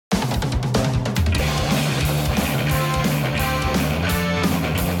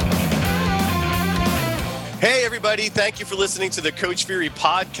Hey, everybody. Thank you for listening to the Coach Fury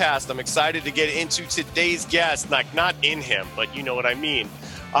podcast. I'm excited to get into today's guest, like not in him, but you know what I mean.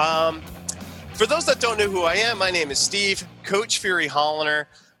 For those that don't know who I am, my name is Steve, Coach Fury Holliner,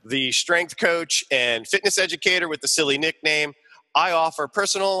 the strength coach and fitness educator with the silly nickname. I offer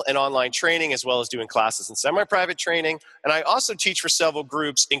personal and online training as well as doing classes and semi-private training. And I also teach for several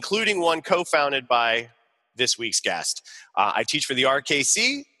groups, including one co-founded by this week's guest. I teach for the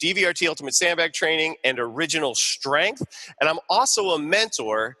RKC, DVRT Ultimate Sandbag Training, and Original Strength. And I'm also a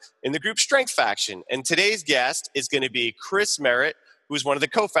mentor in the group Strength Faction. And today's guest is going to be Chris Merritt, who's one of the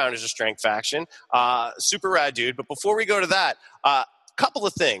co-founders of Strength Faction. Super rad dude. But before we go to that, a couple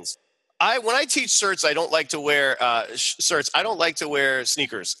of things. When I teach certs, I don't like to wear certs. I don't like to wear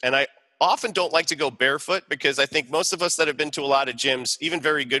sneakers. And I often don't like to go barefoot because I think most of us that have been to a lot of gyms, even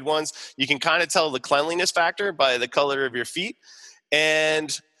very good ones, you can kind of tell the cleanliness factor by the color of your feet.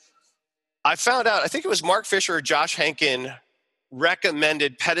 And I found out, I think it was Mark Fisher or Josh Henkin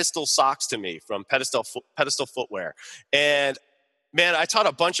recommended Pedestal socks to me from Pedestal Footwear. And man, I taught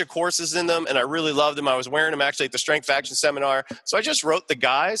a bunch of courses in them, and I really loved them. I was wearing them actually at the Strength Faction seminar. So I just wrote the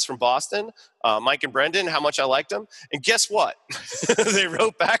guys from Boston, Mike and Brendan, how much I liked them. And guess what? They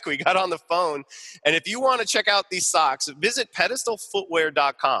wrote back. We got on the phone. And if you want to check out these socks, visit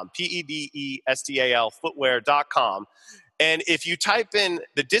pedestalfootwear.com, Pedestal footwear.com. And if you type in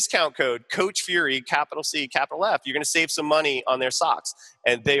the discount code Coach Fury, capital C, capital F, you're going to save some money on their socks.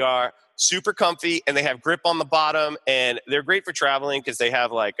 And they are super comfy, and they have grip on the bottom, and they're great for traveling because they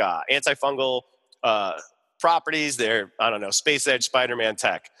have like antifungal properties. They're, I don't know, Space Edge Spider-Man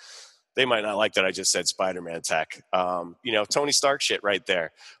tech. They might not like that I just said Spider-Man tech. Tony Stark shit right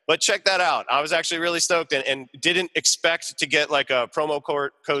there. But check that out. I was actually really stoked and didn't expect to get like a promo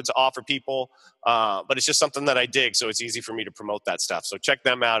code to offer people. But it's just something that I dig, so it's easy for me to promote that stuff. So check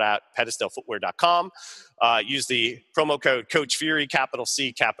them out at pedestalfootwear.com. Use the promo code Coach Fury, capital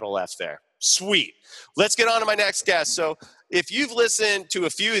C, capital F there. Sweet. Let's get on to my next guest. So if you've listened to a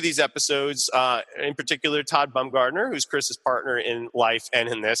few of these episodes, in particular Todd Bumgardner, who's Chris's partner in life and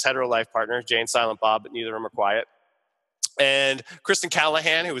in this, hetero life partner, Jay and Silent Bob, but neither of them are quiet, and Kristen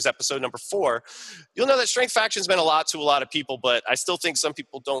Callahan, who was episode number 4, you'll know that Strength Faction's meant a lot to a lot of people, but I still think some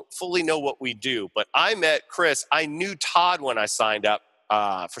people don't fully know what we do. But I met Chris. I knew Todd when I signed up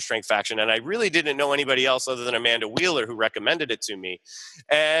for Strength Faction, and I really didn't know anybody else other than Amanda Wheeler, who recommended it to me.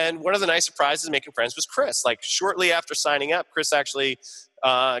 And one of the nice surprises making friends was Chris. Like shortly after signing up, Chris actually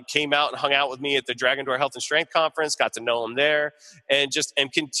came out and hung out with me at the Dragon Door Health and Strength Conference, got to know him there, and just am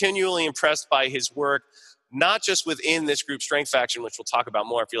continually impressed by his work, not just within this group Strength Faction, which we'll talk about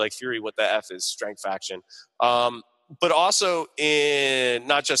more if you like Fury, what the F is Strength Faction, but also in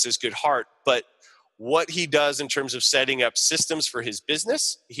not just his good heart, but what he does in terms of setting up systems for his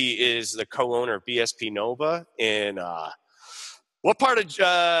business. He is the co-owner of BSP Nova in what part of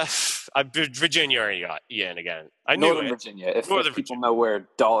Virginia are you in again? Northern Virginia. If people know where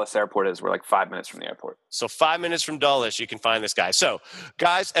Dulles Airport is, we're like 5 minutes from the airport. So 5 minutes from Dulles, you can find this guy. So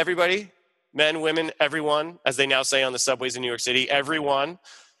guys, everybody, men, women, everyone, as they now say on the subways in New York City, everyone,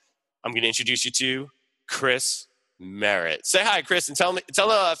 I'm going to introduce you to Chris Merritt. Say hi, Chris, and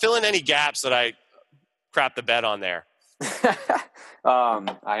fill in any gaps that I crap the bed on there. I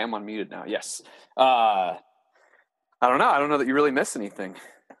am unmuted now. Yes. I don't know. I don't know that you really missed anything.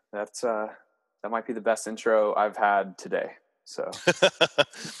 That might be the best intro I've had today. So,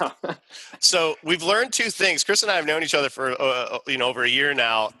 so we've learned 2 things. Chris and I have known each other for over a year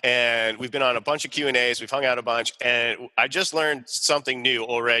now, and we've been on a bunch of Q&As. We've hung out a bunch, and I just learned something new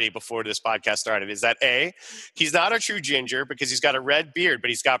already before this podcast started. Is that A, he's not a true ginger because he's got a red beard, but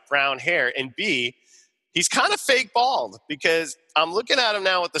he's got brown hair, and B, he's kind of fake bald because I'm looking at him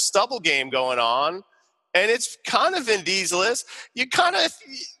now with the stubble game going on, and it's kind of Vin Diesel-ish. You kind of,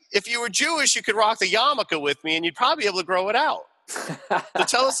 if you were Jewish, you could rock the yarmulke with me, and you'd probably be able to grow it out. So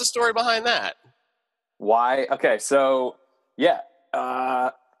tell us the story behind that. Why? Okay, so yeah,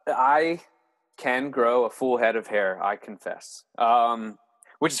 I can grow a full head of hair, I confess.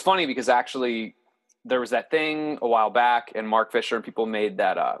 Which is funny because actually there was that thing a while back, and Mark Fisher and people made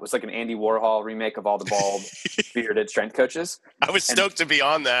that. It was like an Andy Warhol remake of all the bald, bearded strength coaches. I was stoked to be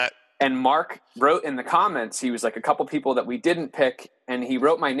on that. And Mark wrote in the comments, he was like, a couple people that we didn't pick, and he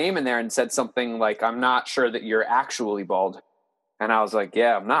wrote my name in there and said something like, "I'm not sure that you're actually bald." And I was like,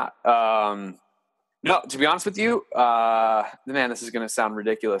 yeah, I'm not. No, to be honest with you, man, this is going to sound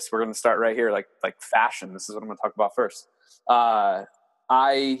ridiculous. We're going to start right here, like fashion. This is what I'm going to talk about first.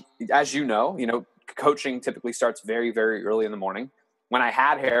 As you know, coaching typically starts very, very early in the morning. When I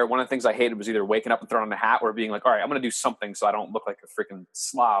had hair, one of the things I hated was either waking up and throwing on a hat or being like, all right, I'm going to do something so I don't look like a freaking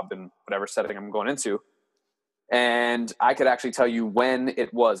slob in whatever setting I'm going into. And I could actually tell you when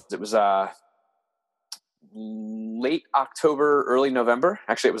it was. It was late October, early November.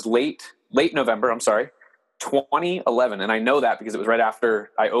 Actually, it was late November. I'm sorry, 2011. And I know that because it was right after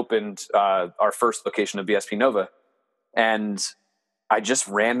I opened our first location of BSP Nova. And I just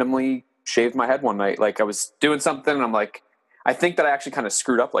randomly shaved my head one night. Like I was doing something and I'm like, I think that I actually kind of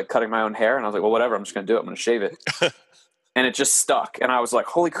screwed up, like cutting my own hair. And I was like, well, whatever, I'm just going to do it. I'm going to shave it. And it just stuck. And I was like,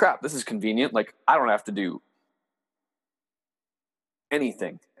 holy crap, this is convenient. Like I don't have to do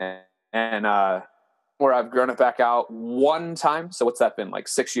anything. And where I've grown it back out one time. So what's that been, like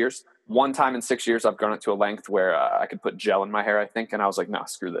 6 years? One time in 6 years, I've grown it to a length where I could put gel in my hair, I think. And I was like, no,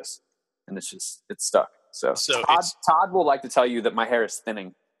 screw this. And it's stuck. So Todd will like to tell you that my hair is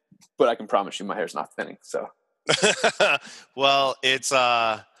thinning, but I can promise you my hair's not thinning. So, well, it's,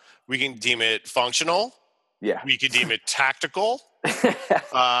 we can deem it functional. Yeah. We could deem it tactical.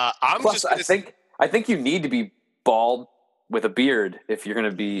 I think you need to be bald with a beard if you're going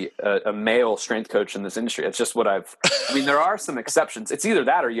to be a male strength coach in this industry. It's just what I mean, there are some exceptions. It's either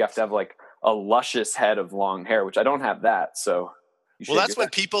that or you have to have like a luscious head of long hair, which I don't have that. So well, that's when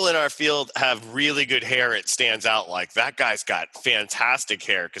people in our field have really good hair. It stands out like that guy's got fantastic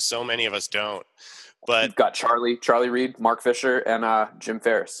hair because so many of us don't. But you've got Charlie Reed, Mark Fisher, and Jim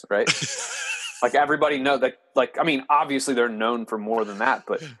Ferriss, right? Like everybody know that, like, I mean, obviously they're known for more than that,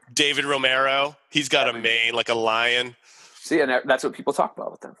 but David Romero, he's got a mane like a lion. See, and that's what people talk about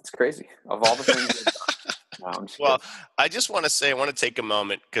with them. It's crazy. Of all the things they've done. No, well, kidding. I just want to say, I want to take a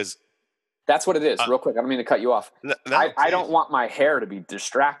moment because that's what it is. Real quick, I don't mean to cut you off. I don't want my hair to be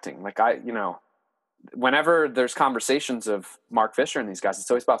distracting. Like whenever there's conversations of Mark Fisher and these guys,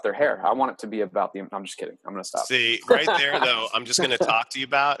 it's always about their hair. I want it to be about the. I'm just kidding. I'm going to stop. See, right there, though, I'm just going to talk to you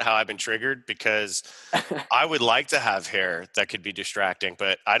about how I've been triggered because I would like to have hair that could be distracting,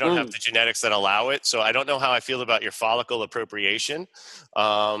 but I don't have the genetics that allow it. So I don't know how I feel about your follicle appropriation.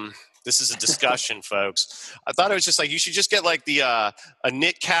 This is a discussion, folks. I thought it was just like you should just get like the a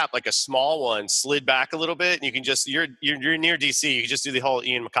knit cap, like a small one, slid back a little bit, and you can just you're near DC. You can just do the whole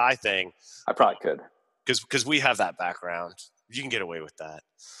Ian Mackay thing. I probably could. Because we have that background. You can get away with that.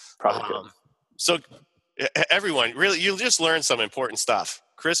 Probably could. So everyone, really, you'll just learn some important stuff.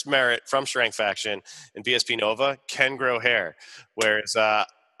 Chris Merritt from Strength Faction and BSP Nova can grow hair, whereas I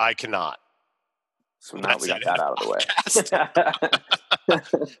cannot. So now we got that out of the way.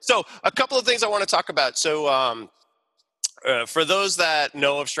 So a couple of things I want to talk about. So for those that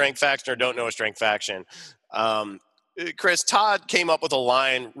know of Strength Faction or don't know of Strength Faction, Chris, Todd came up with a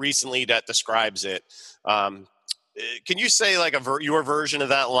line recently that describes it. Can you say like your version of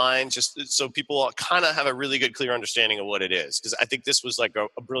that line, just so people kind of have a really good, clear understanding of what it is? Because I think this was like a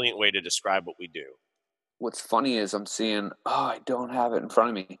brilliant way to describe what we do. What's funny is I'm seeing, I don't have it in front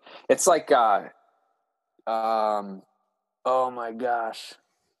of me. It's like, oh my gosh.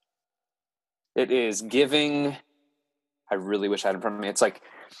 It is giving. I really wish I had it in front of me. It's like,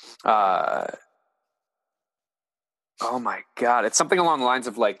 oh my God. It's something along the lines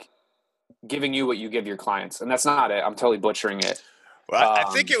of like giving you what you give your clients. And that's not it. I'm totally butchering it. Well, I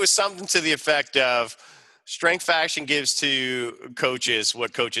think it was something to the effect of Strength Faction gives to coaches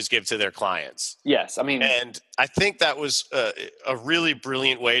what coaches give to their clients. Yes. I mean, and I think that was a really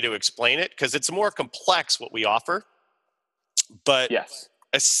brilliant way to explain it because it's more complex what we offer. But yes,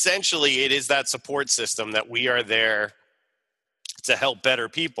 essentially it is that support system that we are there to help better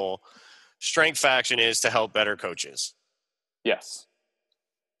people. Strength Faction is to help better coaches. Yes.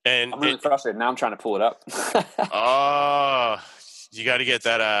 And I'm really frustrated. Now I'm trying to pull it up. Oh, you got to get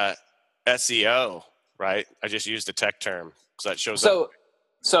that SEO, right? I just used a tech term so that shows up.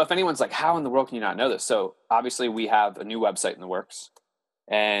 So if anyone's like, how in the world can you not know this? So obviously we have a new website in the works.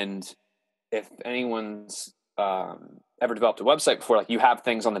 And if anyone's ever developed a website before, like you have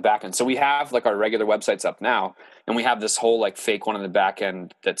things on the back end. So we have like our regular websites up now, and we have this whole like fake one on the back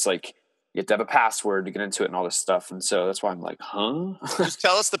end that's like, you have to have a password to get into it and all this stuff. And so that's why I'm like, huh? Just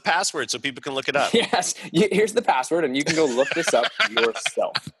tell us the password so people can look it up. Yes. Here's the password and you can go look this up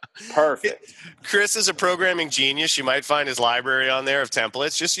yourself. Perfect. Chris is a programming genius. You might find his library on there of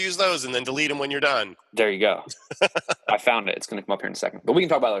templates. Just use those and then delete them when you're done. There you go. I found it. It's going to come up here in a second. But we can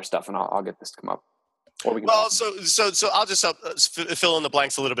talk about other stuff and I'll get this to come up. Or we can so I'll just help fill in the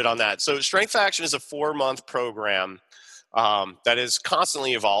blanks a little bit on that. So Strength Faction is a 4-month program that is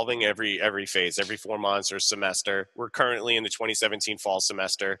constantly evolving every phase, every 4 months or semester. We're currently in the 2017 fall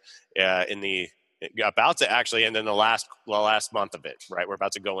semester, about to actually end in the last month of it, right? We're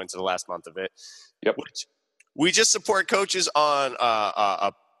about to go into the last month of it. Yep. Which we just support coaches on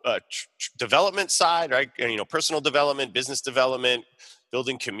a development side, right? Personal development, business development,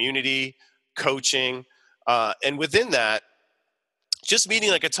 building community, coaching. And within that, just meeting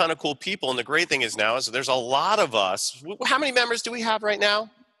like a ton of cool people. And the great thing is now is there's a lot of us. How many members do we have right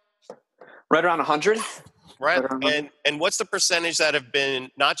now? Right around 100. Right. And what's the percentage that have been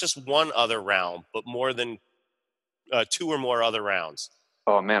not just one other round, but more than 2 or more other rounds?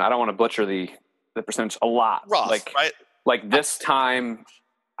 Oh man, I don't want to butcher the percentage. A lot. Rough, right? Like this time,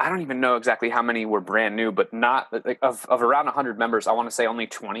 I don't even know exactly how many were brand new, but not like of around 100 members. I want to say only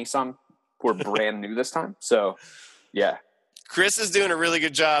 20 some were brand new this time. So yeah. Chris is doing a really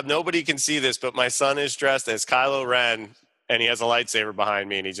good job. Nobody can see this, but my son is dressed as Kylo Ren, and he has a lightsaber behind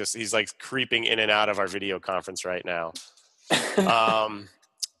me, and he's like creeping in and out of our video conference right now.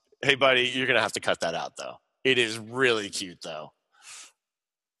 Hey, buddy, you're going to have to cut that out, though. It is really cute, though.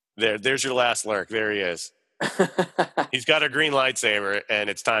 There's your last lurk. There he is. He's got a green lightsaber, and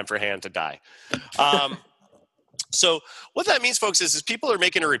it's time for Han to die. So what that means, folks, is people are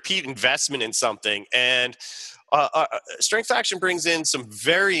making a repeat investment in something, and Strength Faction brings in some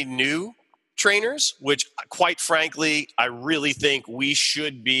very new trainers, which, quite frankly, I really think we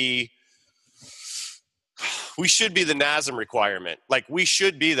should be the NASM requirement. Like, we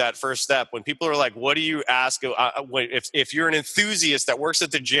should be that first step. When people are like, what do you ask? If you're an enthusiast that works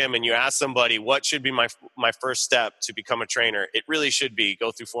at the gym and you ask somebody, what should be my first step to become a trainer? It really should be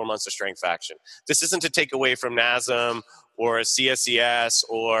go through 4 months of Strength Faction. This isn't to take away from NASM or CSCS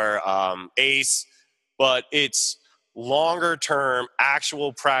or ACE, but it's longer term,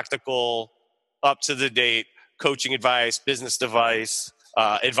 actual practical, up to the date coaching advice, business advice.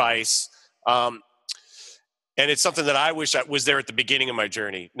 And it's something that I wish I was there at the beginning of my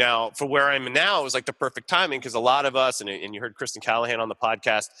journey. Now, for where I'm now, it was like the perfect timing, because a lot of us, and you heard Kristen Callahan on the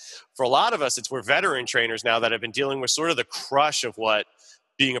podcast, for a lot of us, we're veteran trainers now that have been dealing with sort of the crush of what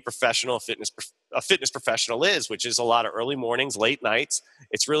being a fitness professional is, which is a lot of early mornings, late nights.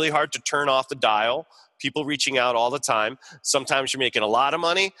 It's really hard to turn off the dial. People reaching out all the time. Sometimes you're making a lot of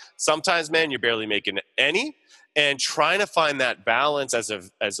money. Sometimes, man, you're barely making any. And trying to find that balance as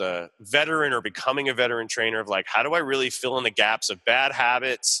a veteran or becoming a veteran trainer of like, how do I really fill in the gaps of bad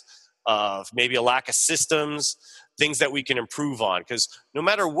habits, of maybe a lack of systems, things that we can improve on? Because no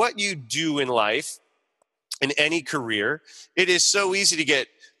matter what you do in life, in any career, it is so easy to get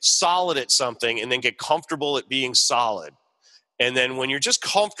solid at something and then get comfortable at being solid. And then when you're just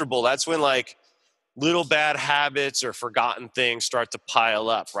comfortable, that's when like little bad habits or forgotten things start to pile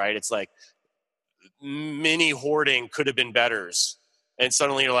up, right? It's like mini hoarding could have been betters. And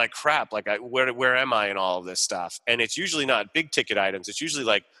suddenly you're like, crap, like where am I in all of this stuff? And it's usually not big ticket items. It's usually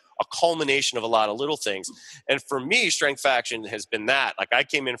like a culmination of a lot of little things. And for me, Strength Faction has been that. Like, I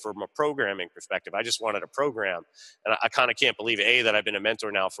came in from a programming perspective. I just wanted a program. And I kind of can't believe, A, that I've been a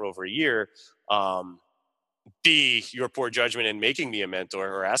mentor now for over a year. B, your poor judgment in making me a mentor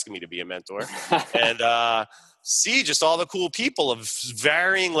or asking me to be a mentor. And C, just all the cool people of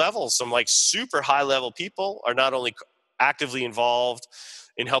varying levels. Some like super high level people are not only actively involved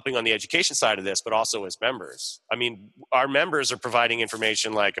in helping on the education side of this, but also as members. I mean, our members are providing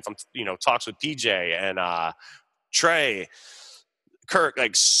information like if I'm, talks with PJ and Trey, Kirk,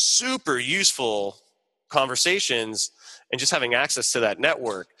 like super useful conversations and just having access to that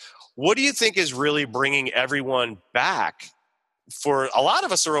network. What do you think is really bringing everyone back? For a lot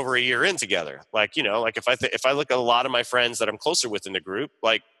of us are over a year in together. Like, like if I look at a lot of my friends that I'm closer with in the group,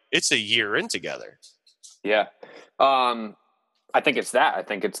 like it's a year in together. Yeah. I think it's that. I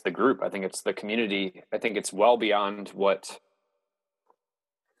think it's the group. I think it's the community. I think it's well beyond what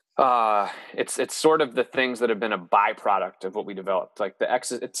it's sort of the things that have been a byproduct of what we developed. Like the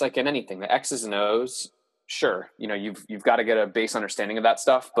X's, it's like in anything, the X's and O's, sure. You've got to get a base understanding of that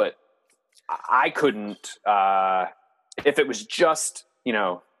stuff, but I couldn't, if it was just,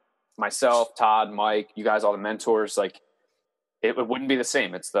 myself, Todd, Mike, you guys, all the mentors, like it wouldn't be the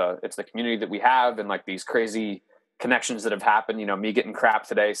same. It's the community that we have and like these crazy connections that have happened. Me getting crap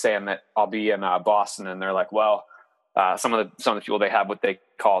today saying that I'll be in Boston, and they're like, well, some of the people, they have what they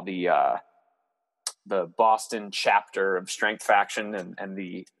call the Boston chapter of Strength Faction, and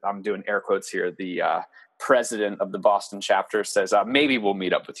the, I'm doing air quotes here, the president of the Boston chapter says, maybe we'll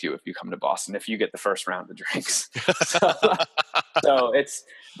meet up with you if you come to Boston, if you get the first round of drinks. So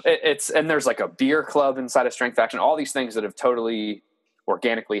it's, and there's like a beer club inside of Strength Faction, all these things that have totally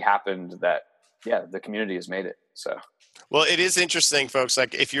organically happened that, yeah, the community has made it. So. Well, it is interesting, folks.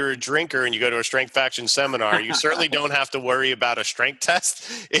 Like, if you're a drinker and you go to a Strength Faction seminar, you certainly don't have to worry about a strength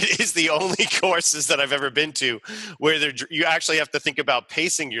test. It is the only courses that I've ever been to where you actually have to think about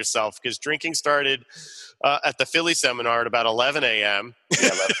pacing yourself, because drinking started at the Philly seminar at about 11 a.m. Yeah,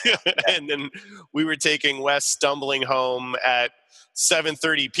 yeah. And then we were taking Wes stumbling home at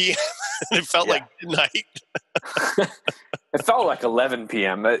 7:30 p.m. It felt like midnight. It felt like 11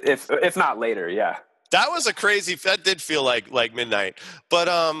 p.m. if not later. Yeah. That did feel like midnight. But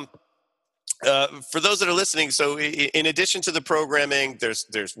for those that are listening, so in addition to the programming,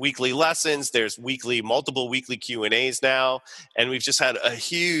 there's weekly lessons, there's multiple weekly Q&As now, and we've just had a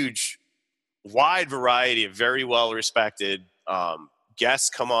huge, wide variety of very well respected guests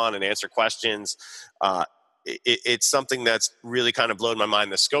come on and answer questions. It's something that's really kind of blown my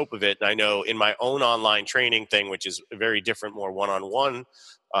mind, the scope of it. And I know in my own online training thing, which is very different, more one-on-one,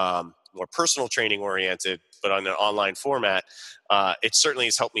 more personal training oriented, but on an online format, it certainly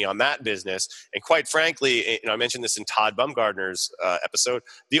has helped me on that business. And quite frankly, I mentioned this in Todd Bumgardner's episode,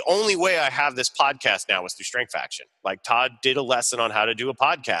 the only way I have this podcast now is through Strength Faction. Like, Todd did a lesson on how to do a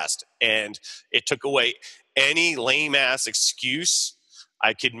podcast, and it took away any lame ass excuse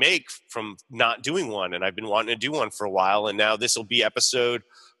I could make from not doing one. And I've been wanting to do one for a while. And now this will be episode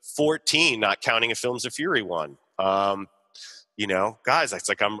 14, not counting a Films of Fury one. Guys, it's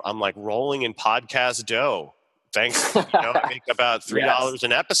like I'm like rolling in podcast dough. Thanks. I make about $3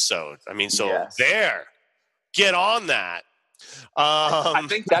 an episode. I mean, so there, get on that. I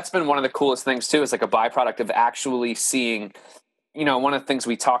think that's been one of the coolest things too. Is like a byproduct of actually seeing, one of the things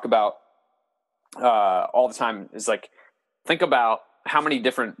we talk about all the time is like, think about how many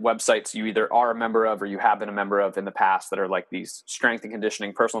different websites you either are a member of or you have been a member of in the past that are like these strength and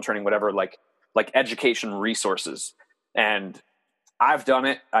conditioning, personal training, whatever, like education resources. And I've done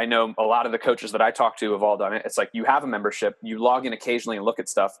it. I know a lot of the coaches that I talk to have all done it. It's like you have a membership, you log in occasionally and look at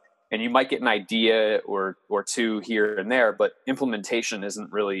stuff, and you might get an idea or two here and there, but implementation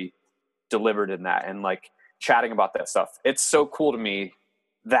isn't really delivered in that. And like chatting about that stuff, it's so cool to me.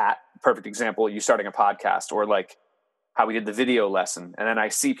 That perfect example, you starting a podcast, or like how we did the video lesson. And then I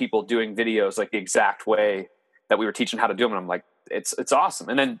see people doing videos like the exact way that we were teaching how to do them. And I'm like, it's awesome.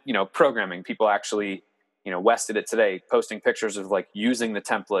 And then, programming, people actually, Wes did it today, posting pictures of like using the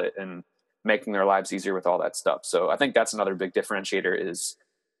template and making their lives easier with all that stuff. So I think that's another big differentiator, is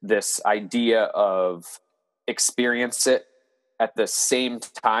this idea of experience it at the same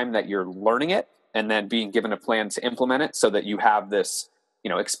time that you're learning it, and then being given a plan to implement it so that you have this,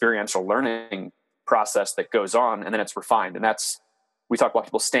 experiential learning process that goes on, and then it's refined. And we talk about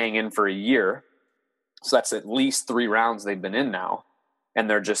people staying in for a year. So that's at least 3 rounds they've been in now. And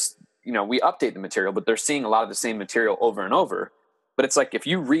they're just, we update the material, but they're seeing a lot of the same material over and over. But it's like, if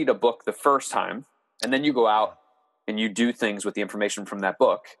you read a book the first time and then you go out and you do things with the information from that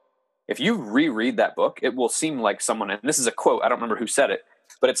book, if you reread that book, it will seem like someone, and this is a quote, I don't remember who said it,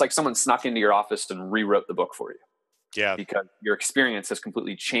 but it's like someone snuck into your office and rewrote the book for you. Yeah. Because your experience has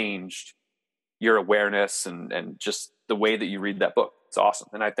completely changed your awareness and just the way that you read that book. It's awesome.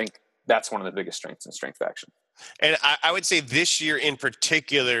 And I think that's one of the biggest strengths in Strength Faction. And I would say this year in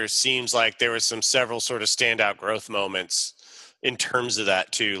particular seems like there was several sort of standout growth moments in terms of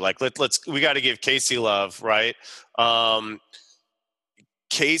that too. Like we got to give Casey love, right?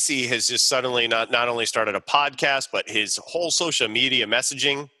 Casey has just suddenly not only started a podcast, but his whole social media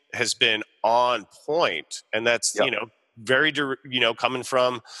messaging has been on point. And that's, very, coming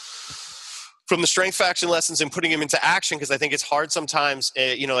from the Strength Faction lessons and putting them into action. Cause I think it's hard sometimes,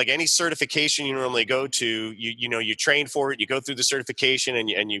 like any certification you normally go to, you train for it, you go through the certification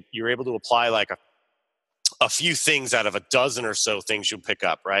and you're able to apply like a few things out of a dozen or so things you'll pick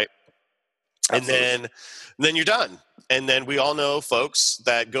up. Right. Absolutely. And then you're done. And then we all know folks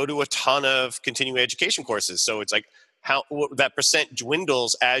that go to a ton of continuing education courses. So it's like how that percent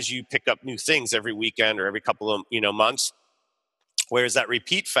dwindles as you pick up new things every weekend or every couple of, months. Whereas that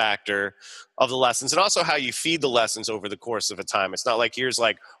repeat factor of the lessons, and also how you feed the lessons over the course of a time. It's not like here's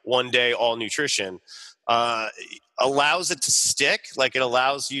like one day all nutrition, allows it to stick. Like it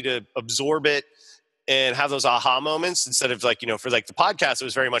allows you to absorb it and have those aha moments instead of like, for like the podcast, it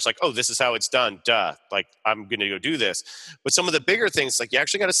was very much like, oh, this is how it's done. Duh. Like I'm going to go do this. But some of the bigger things, like you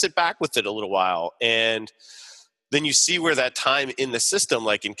actually got to sit back with it a little while. And then you see where that time in the system,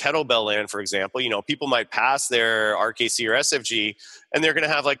 like in kettlebell land, for example, people might pass their RKC or SFG and they're going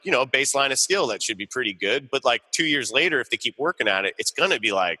to have like, a baseline of skill that should be pretty good. But like 2 years later, if they keep working at it, it's going to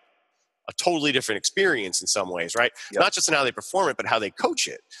be like a totally different experience in some ways, right? Yep. Not just in how they perform it, but how they coach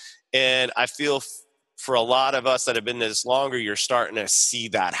it. And I feel for a lot of us that have been this longer, you're starting to see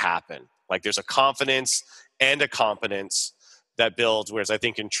that happen. Like there's a confidence and a competence that builds, whereas I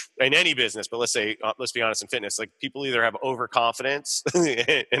think in any business, but let's be honest, in fitness, like people either have overconfidence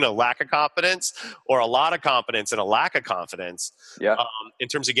and a lack of confidence, or a lot of confidence and a lack of confidence in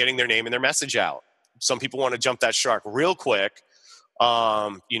terms of getting their name and their message out. some people want to jump that shark real quick.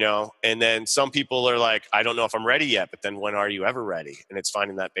 And then some people are like, I don't know if I'm ready yet, but then when are you ever ready? And it's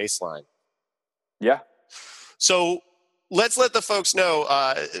finding that baseline. Yeah. So let's let the folks know,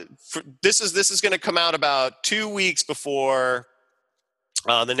 this is going to come out about 2 weeks before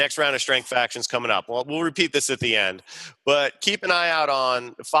the next round of Strength Faction's coming up. Well, we'll repeat this at the end, but keep an eye out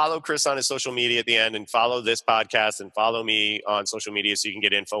follow Chris on his social media at the end, and follow this podcast and follow me on social media so you can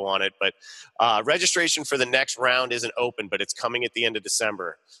get info on it. But registration for the next round isn't open, but it's coming at the end of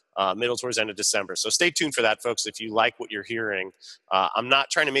December, middle towards end of December. So stay tuned for that, folks, if you like what you're hearing. I'm not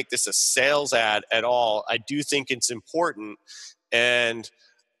trying to make this a sales ad at all. I do think it's important, and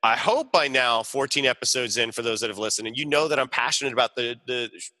I hope by now, 14 episodes in, for those that have listened, and you know that I'm passionate about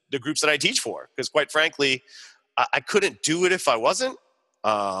the groups that I teach for, because quite frankly, I couldn't do it if I wasn't.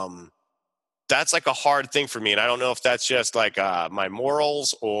 That's like a hard thing for me, and I don't know if that's just like my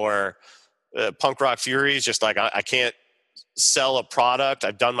morals or Punk Rock Fury is just like I can't sell a product.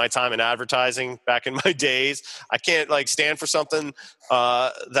 I've done my time in advertising back in my days. I can't like stand for something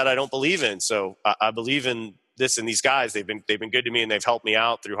that I don't believe in. So I believe in this and these guys. They've been good to me, and they've helped me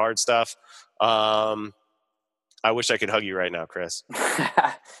out through hard stuff. I wish I could hug you right now, Chris.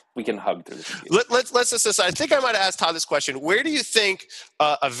 We can hug through this. Let's assess. I think I might have asked Todd this question. Where do you think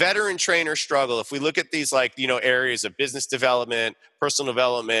a veteran trainer struggle? If we look at these areas of business development, personal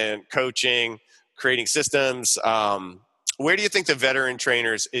development, coaching, creating systems, where do you think the veteran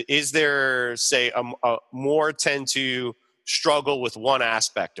trainers, is there, say, a more tend to struggle with one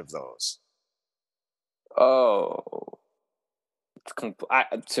aspect of those? Oh,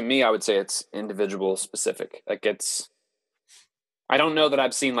 to me, I would say it's individual specific. Like I don't know that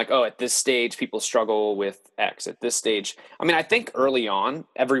I've seen at this stage people struggle with X at this stage. I mean, I think early on,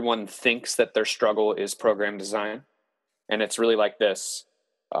 everyone thinks that their struggle is program design. And it's really like this,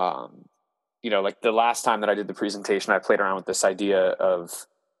 like the last time that I did the presentation, I played around with this idea of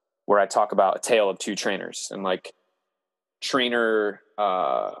where I talk about a tale of two trainers, and trainer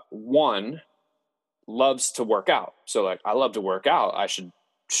one loves to work out. So I love to work out. I should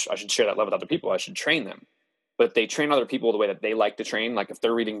share that love with other people. I should train them. But they train other people the way that they like to train. Like if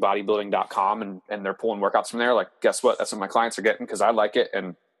they're reading bodybuilding.com and they're pulling workouts from there, guess what? That's what my clients are getting because I like it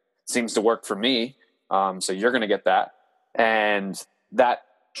and it seems to work for me. So you're going to get that. And that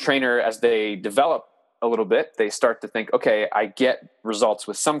trainer, as they develop a little bit, they start to think, okay, I get results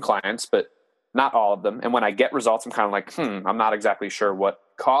with some clients, but not all of them. And when I get results, I'm kind of like, I'm not exactly sure what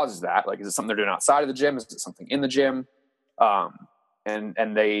causes that. Is it something they're doing outside of the gym? Is it something in the gym?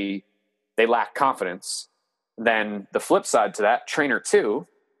 And they lack confidence. Then the flip side to that, trainer two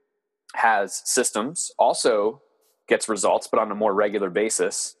has systems, also gets results, but on a more regular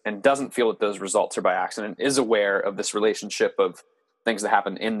basis, and doesn't feel that those results are by accident, is aware of this relationship of things that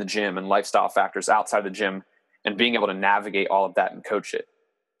happen in the gym and lifestyle factors outside the gym, and being able to navigate all of that and coach it.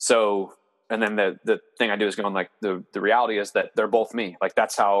 So, and then the thing I do is going the reality is that they're both me.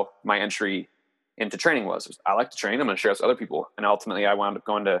 That's how my entry into training was I like to train. I'm going to share this with other people. And ultimately I wound up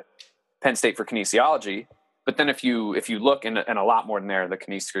going to Penn State for kinesiology. But then if you look, and a lot more than there, the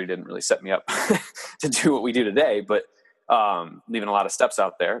kines degree didn't really set me up to do what we do today, but leaving a lot of steps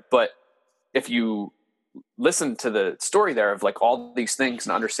out there. But if you listen to the story there of all these things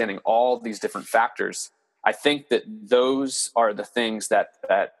and understanding all these different factors, I think that those are the things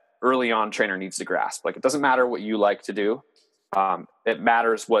that early on trainer needs to grasp. It doesn't matter what you like to do. It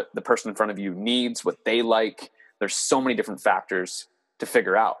matters what the person in front of you needs, what they like. There's so many different factors to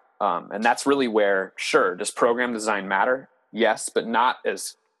figure out. And that's really where, sure, does program design matter? Yes, but not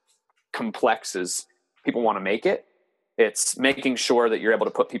as complex as people want to make it. It's making sure that you're able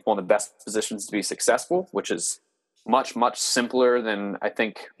to put people in the best positions to be successful, which is much, much simpler than I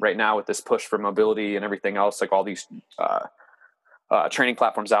think right now with this push for mobility and everything else, all these training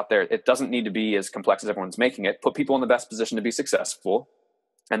platforms out there. It doesn't need to be as complex as everyone's making it. Put people in the best position to be successful,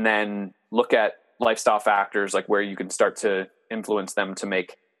 and then look at lifestyle factors, where you can start to influence them to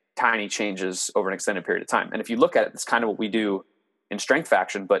make tiny changes over an extended period of time. And if you look at it, it's kind of what we do in Strength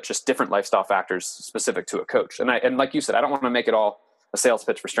Faction, but just different lifestyle factors specific to a coach. And like you said, I don't want to make it all a sales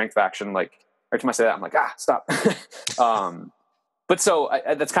pitch for Strength Faction. Every time I say that, I'm like, stop. But so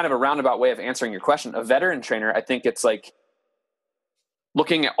that's kind of a roundabout way of answering your question. A veteran trainer, I think it's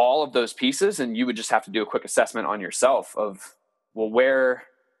looking at all of those pieces, and you would just have to do a quick assessment on yourself of, well, where,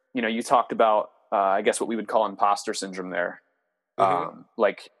 you talked about, I guess what we would call imposter syndrome there.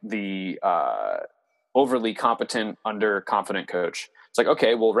 Mm-hmm. The overly competent, underconfident coach. It's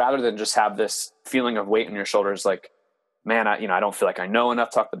okay, well, rather than just have this feeling of weight on your shoulders, man, I don't feel like I know enough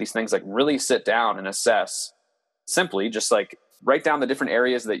to talk about these things. Really sit down and assess simply just write down the different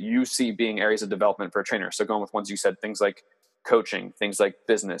areas that you see being areas of development for a trainer. So going with ones you said, things like coaching, things like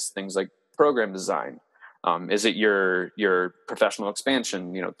business, things like program design. Is it your professional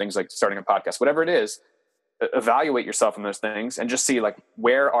expansion, things like starting a podcast, whatever it is, evaluate yourself in those things and just see like,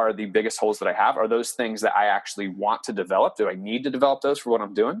 where are the biggest holes that I have? Are those things that I actually want to develop? Do I need to develop those for what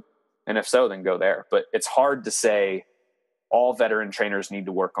I'm doing? And if so, then go there. But it's hard to say all veteran trainers need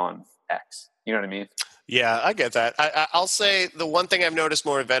to work on X. You know what I mean? Yeah, I get that. I'll say the one thing I've noticed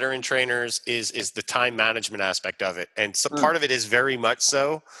more with veteran trainers is the time management aspect of it. And so part of it is very much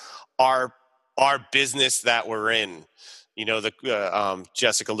so our business that we're in.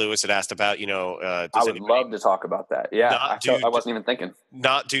 Jessica Lewis had asked about, I would love to talk about that. Yeah, I wasn't even thinking.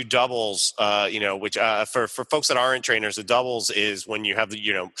 Not do doubles, which for folks that aren't trainers, the doubles is when you have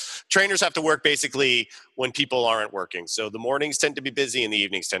trainers have to work basically when people aren't working. So the mornings tend to be busy and the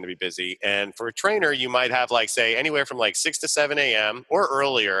evenings tend to be busy. And for a trainer, you might have say anywhere from 6 to 7 a.m. or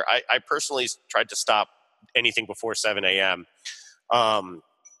earlier. I personally tried to stop anything before 7 a.m.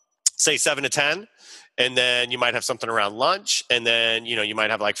 Say 7 to 10. And then you might have something around lunch, and then, you might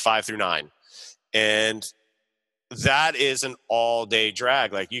have 5 through 9. And that is an all-day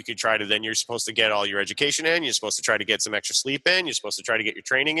drag. You could try to, then you're supposed to get all your education in. You're supposed to try to get some extra sleep in. You're supposed to try to get your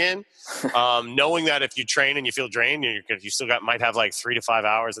training in. Knowing that if you train and you feel drained, you still might have 3 to 5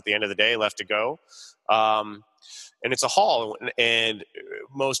 hours at the end of the day left to go. And it's a haul. And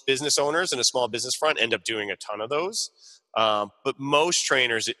most business owners in a small business front end up doing a ton of those. But most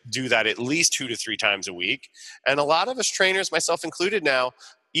trainers do that at least 2 to 3 times a week. And a lot of us trainers, myself included now,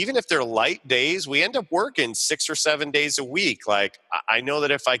 even if they're light days, we end up working 6 or 7 days a week. I know that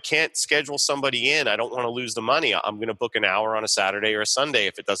if I can't schedule somebody in, I don't want to lose the money. I'm going to book an hour on a Saturday or a Sunday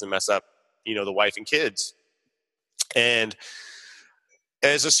if it doesn't mess up, the wife and kids. And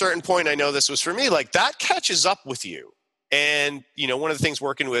as a certain point, I know this was for me, that catches up with you. And, one of the things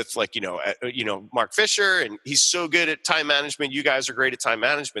working with Mark Fisher, and he's so good at time management. You guys are great at time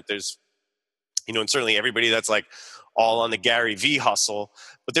management. There's, and certainly everybody that's all on the Gary V hustle,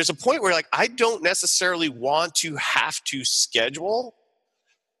 but there's a point where I don't necessarily want to have to schedule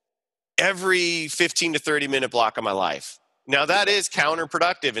every 15 to 30 minute block of my life. Now that is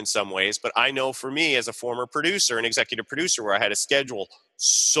counterproductive in some ways, but I know for me as a former producer, an executive producer where I had to schedule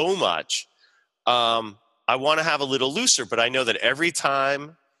so much, I want to have a little looser, but I know that every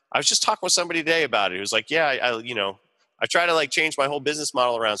time I was just talking with somebody today about it, it was I try to change my whole business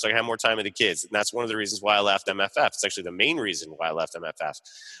model around so I can have more time with the kids. And that's one of the reasons why I left MFF. It's actually the main reason why I left MFF.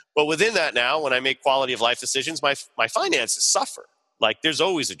 But within that now, when I make quality of life decisions, my finances suffer. There's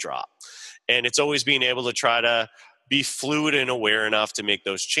always a drop. And it's always being able to try to be fluid and aware enough to make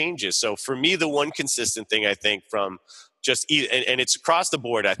those changes. So for me, the one consistent thing I think from and it's across the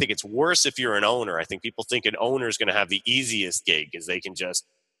board. I think it's worse if you're an owner. I think people think an owner is going to have the easiest gig because they can just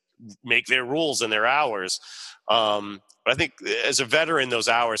make their rules and their hours. But I think as a veteran, those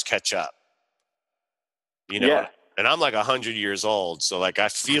hours catch up. Yeah. And I'm 100 years old, so I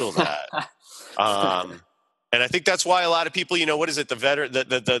feel that. And I think that's why a lot of people, what is it?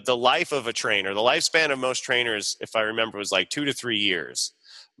 The life of a trainer, the lifespan of most trainers, if I remember, was 2 to 3 years.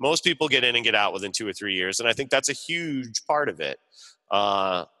 Most people get in and get out within 2 or 3 years. And I think that's a huge part of it.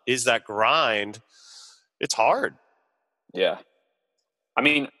 Is that grind. It's hard. Yeah. I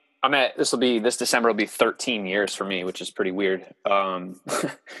mean, this December will be 13 years for me, which is pretty weird.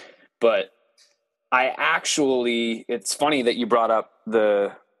 But it's funny that you brought up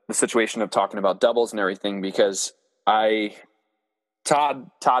the situation of talking about doubles and everything, because Todd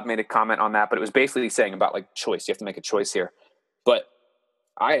made a comment on that, but it was basically saying about choice. You have to make a choice here. But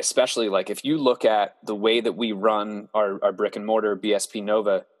I especially if you look at the way that we run our brick and mortar BSP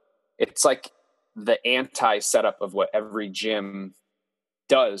Nova, it's the anti-setup of what every gym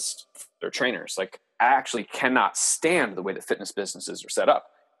does for their trainers. I actually cannot stand the way that fitness businesses are set up.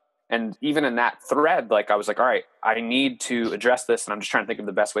 And even in that thread, I was all right, I need to address this. And I'm just trying to think of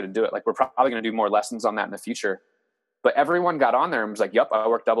the best way to do it. We're probably going to do more lessons on that in the future. But everyone got on there and was yep, I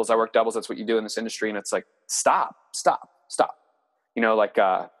work doubles. That's what you do in this industry. And it's stop.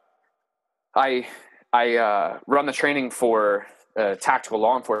 I run the training for a tactical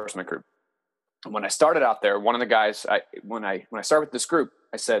law enforcement group. And when I started out there, one of the guys, when I started with this group,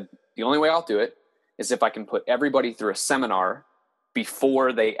 I said, the only way I'll do it is if I can put everybody through a seminar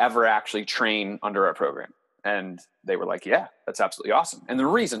before they ever actually train under our program. And they were yeah, that's absolutely awesome. And the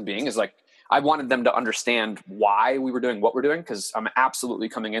reason being is I wanted them to understand why we were doing what we're doing, because I'm absolutely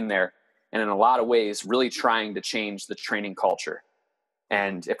coming in there and in a lot of ways really trying to change the training culture.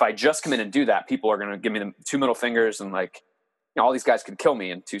 And if I just come in and do that, people are going to give me the 2 middle fingers and all these guys could kill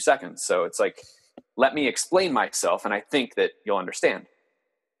me in 2 seconds. So it's let me explain myself, and I think that you'll understand.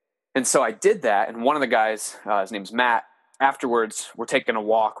 And so I did that, and one of the guys, his name's Matt, afterwards, we're taking a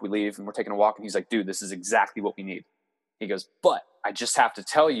walk, we leave, and we're taking a walk, and he's like, dude, this is exactly what we need. He goes, but I just have to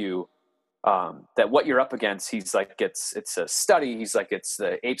tell you that what you're up against, he's like, it's a study, he's like, it's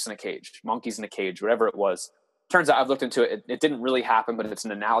the apes in a cage, monkeys in a cage, whatever it was. Turns out I've looked into it, it didn't really happen, but it's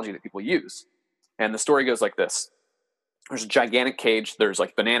an analogy that people use. And the story goes like this. There's a gigantic cage, there's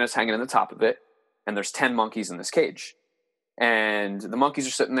like bananas hanging in the top of it, and there's 10 monkeys in this cage. And the monkeys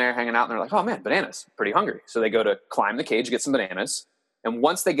are sitting there hanging out, and they're like, oh man, bananas, pretty hungry. So they go to climb the cage, get some bananas. And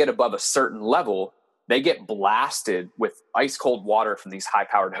once they get above a certain level, they get blasted with ice cold water from these high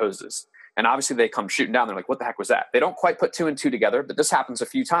powered hoses. And obviously they come shooting down. They're like, what the heck was that? They don't quite put 2 and 2 together, but this happens a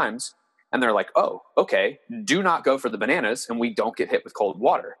few times. And they're like, oh, okay, do not go for the bananas, and we don't get hit with cold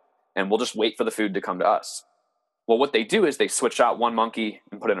water. And we'll just wait for the food to come to us. Well, what they do is they switch out one monkey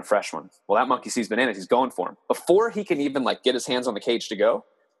and put in a fresh one. Well, that monkey sees bananas. He's going for him. Before he can even like get his hands on the cage to go,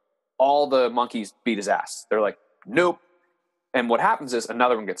 all the monkeys beat his ass. They're like, nope. And what happens is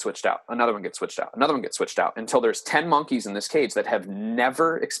another one gets switched out, another one gets switched out, another one gets switched out, until there's 10 monkeys in this cage that have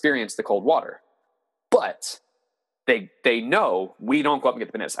never experienced the cold water. But they know we don't go up and get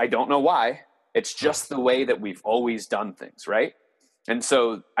the bananas. I don't know why. It's just the way that we've always done things, right? And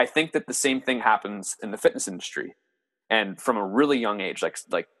so I think that the same thing happens in the fitness industry. And from a really young age,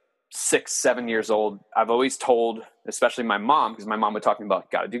 like 6, 7 years old, I've always told, especially my mom, because my mom would talk to me about,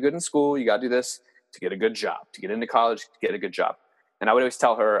 you got to do good in school, you got to do this to get a good job, to get into college, to get a good job. And I would always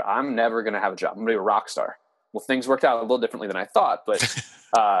tell her, I'm never going to have a job. I'm going to be a rock star. Well, things worked out a little differently than I thought, but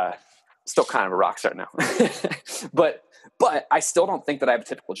still kind of a rock star now. But I still don't think that I have a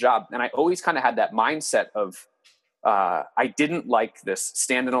typical job. And I always kind of had that mindset of, I didn't like this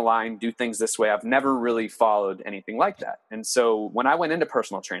stand in a line, do things this way. I've never really followed anything like that. And so when I went into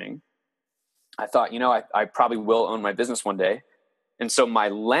personal training, I thought, I probably will own my business one day. And so my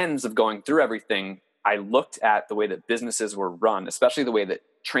lens of going through everything, I looked at the way that businesses were run, especially the way that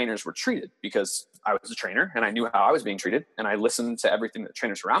trainers were treated, because I was a trainer and I knew how I was being treated. And I listened to everything that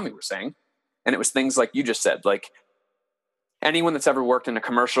trainers around me were saying. And it was things like you just said, like anyone that's ever worked in a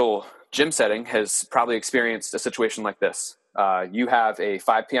commercial gym setting has probably experienced a situation like this. You have a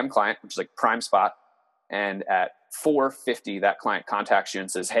 5 p.m. client, which is like prime spot. And at 4:50, that client contacts you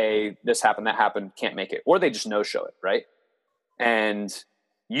and says, hey, this happened, that happened, can't make it. Or they just no-show it, right? And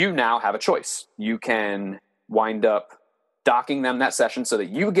you now have a choice. You can wind up docking them that session so that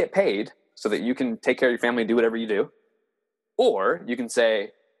you get paid, so that you can take care of your family and do whatever you do. Or you can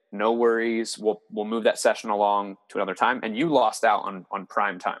say, no worries, we'll move that session along to another time. And you lost out on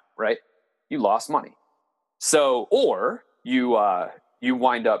prime time, right? You lost money. So, or you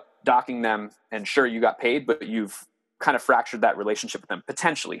wind up docking them and sure, you got paid, but you've kind of fractured that relationship with them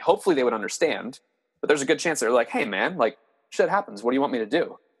potentially. Hopefully they would understand, but there's a good chance they're like, hey man, like shit happens. What do you want me to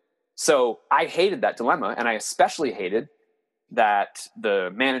do? So I hated that dilemma. And I especially hated that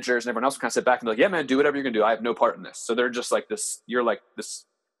the managers and everyone else would kind of sit back and be like, yeah, man, do whatever you're going to do. I have no part in this. So they're just like this, you're like this,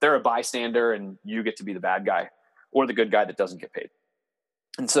 they're a bystander and you get to be the bad guy or the good guy that doesn't get paid.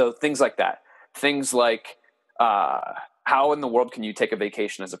 And so things like that, things like, how in the world can you take a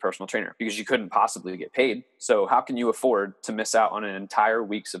vacation as a personal trainer? Because you couldn't possibly get paid. So how can you afford to miss out on an entire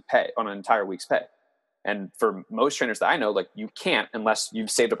week's pay? And for most trainers that I know, like you can't unless you've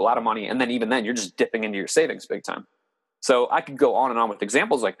saved up a lot of money. And then even then you're just dipping into your savings big time. So I could go on and on with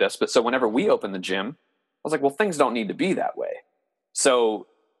examples like this. But so whenever we opened the gym, I was like, well, things don't need to be that way. So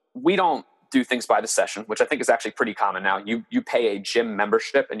we don't do things by the session, which I think is actually pretty common now. You pay a gym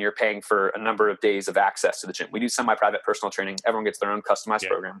membership and you're paying for a number of days of access to the gym. We do semi-private personal training. Everyone gets their own customized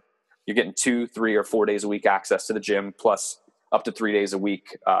program. You're getting 2, 3, or 4 days a week access to the gym, plus up to 3 days a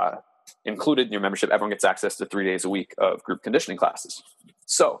week included in your membership. Everyone gets access to 3 days a week of group conditioning classes.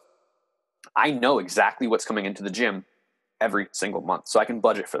 So I know exactly what's coming into the gym every single month. So I can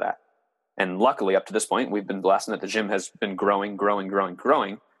budget for that. And luckily up to this point, we've been blessed that the gym has been growing.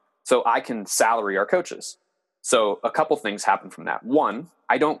 So I can salary our coaches. So a couple things happen from that. One,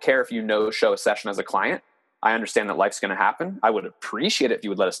 I don't care if you no-show a session as a client. I understand that life's going to happen. I would appreciate it if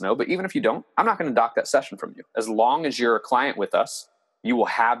you would let us know. But even if you don't, I'm not going to dock that session from you. As long as you're a client with us, you will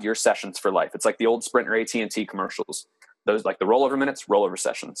have your sessions for life. It's like the old Sprint or AT&T commercials. Those like the rollover minutes, rollover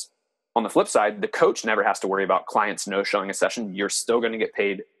sessions. On the flip side, the coach never has to worry about clients no-showing a session. You're still going to get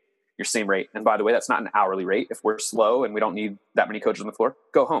paid your same rate. And by the way, that's not an hourly rate. If we're slow and we don't need that many coaches on the floor,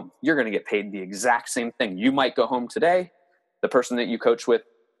 go home. You're going to get paid the exact same thing. You might go home today. The person that you coach with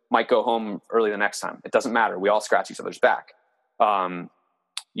might go home early the next time. It doesn't matter. We all scratch each other's back.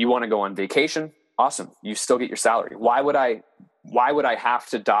 You want to go on vacation? Awesome. You still get your salary. Why would I why would I have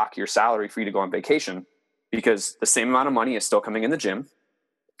to dock your salary for you to go on vacation? Because the same amount of money is still coming in the gym.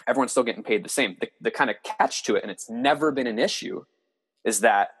 Everyone's still getting paid the same. The kind of catch to it, and it's never been an issue, is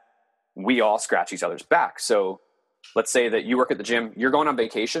that we all scratch each other's back. So let's say that you work at the gym, you're going on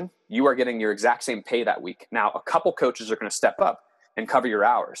vacation, you are getting your exact same pay that week. Now, a couple coaches are going to step up and cover your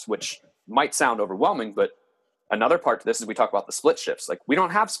hours, which might sound overwhelming, but another part to this is we talk about the split shifts. Like, we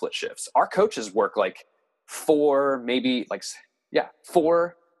don't have split shifts. Our coaches work like 4, maybe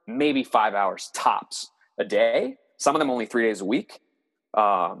 5 hours tops a day. Some of them only 3 days a week.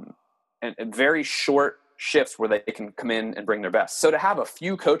 And very short shifts where they can come in and bring their best. So to have a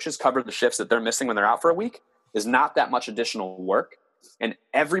few coaches cover the shifts that they're missing when they're out for a week is not that much additional work. And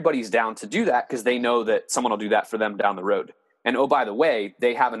everybody's down to do that because they know that someone will do that for them down the road. And oh, by the way,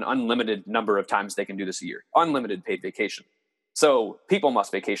 they have an unlimited number of times they can do this a year, unlimited paid vacation. So people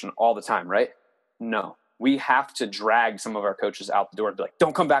must vacation all the time, right? No, we have to drag some of our coaches out the door and be like,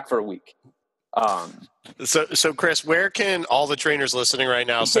 don't come back for a week. So Chris, where can all the trainers listening right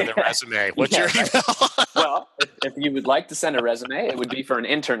now send a resume? What's your email? Well, if you would like to send a resume, it would be for an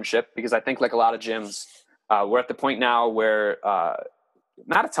internship, because I think like a lot of gyms, we're at the point now where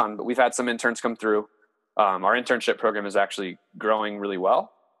not a ton, but we've had some interns come through. Our internship program is actually growing really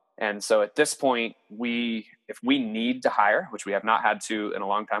well. And so at this point, if we need to hire, which we have not had to in a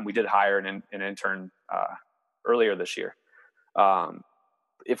long time, we did hire an intern earlier this year.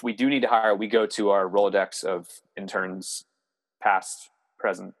 If we do need to hire, we go to our Rolodex of interns, past,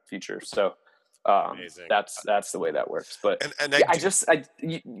 present, future. So that's the way that works. But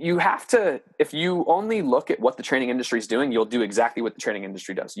you have to, if you only look at what the training industry is doing, you'll do exactly what the training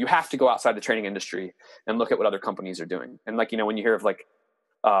industry does. You have to go outside the training industry and look at what other companies are doing. And like, when you hear of like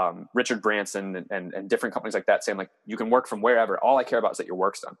Richard Branson and different companies like that saying like, you can work from wherever, all I care about is that your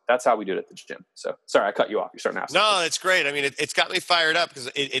work's done. That's how we do it at the gym. So sorry, I cut you off. You're starting to ask. No, it's great. I mean, it's got me fired up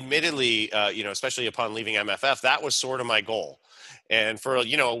because admittedly, especially upon leaving MFF, that was sort of my goal. And for,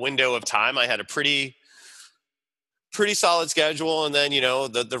 a window of time, I had a pretty solid schedule. And then,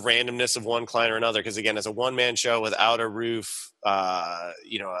 the randomness of one client or another. Because again, as a one-man show without a roof, a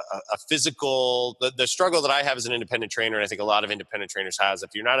physical, the struggle that I have as an independent trainer, and I think a lot of independent trainers has, if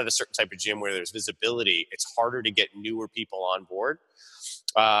you're not at a certain type of gym where there's visibility, it's harder to get newer people on board.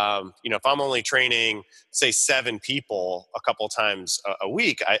 If I'm only training, say 7 people a couple of times a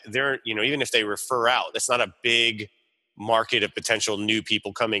week, they're, even if they refer out, that's not a big market of potential new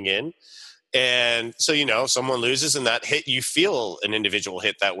people coming in. And so, someone loses and that hit, you feel an individual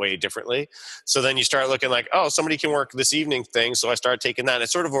hit that way differently. So then you start looking like, oh, somebody can work this evening thing. So I start taking that. And it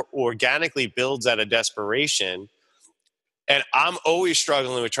sort of organically builds out of desperation. And I'm always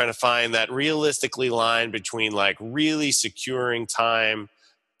struggling with trying to find that realistically line between like really securing time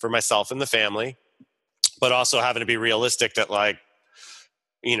for myself and the family, but also having to be realistic that like,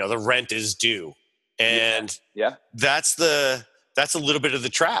 the rent is due. And that's a little bit of the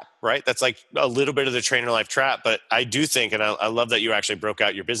trap, right? That's like a little bit of the trainer life trap. But I do think, and I love that you actually broke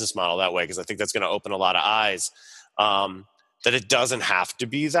out your business model that way, because I think that's going to open a lot of eyes, that it doesn't have to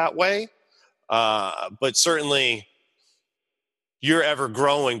be that way. But certainly you're ever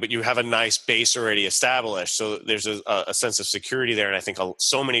growing, but you have a nice base already established. So there's a sense of security there. And I think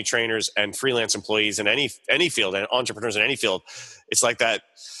so many trainers and freelance employees in any field, and entrepreneurs in any field, it's like that.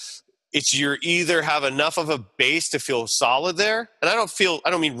 It's you either have enough of a base to feel solid there. And I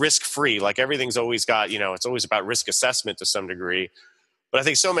don't mean risk-free. Like everything's always got, it's always about risk assessment to some degree. But I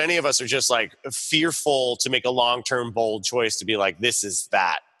think so many of us are just like fearful to make a long-term bold choice to be like, this is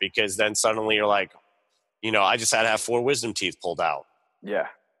that. Because then suddenly you're like, I just had to have 4 wisdom teeth pulled out. Yeah.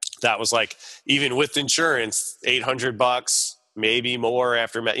 That was like, even with insurance, $800, maybe more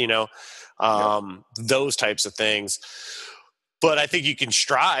after, those types of things. But I think you can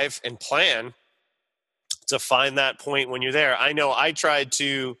strive and plan to find that point when you're there. I know I tried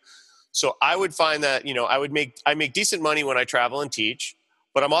to, so I would find that, I make decent money when I travel and teach,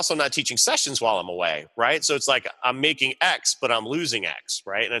 but I'm also not teaching sessions while I'm away, right? So it's like I'm making X, but I'm losing X,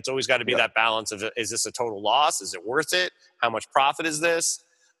 right? And it's always got to be that balance of, is this a total loss? Is it worth it? How much profit is this?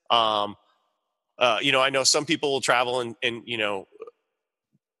 I know some people will travel and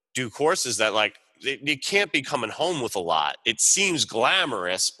do courses that like, you can't be coming home with a lot. It seems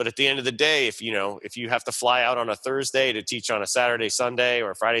glamorous, but at the end of the day, if you have to fly out on a Thursday to teach on a Saturday, Sunday,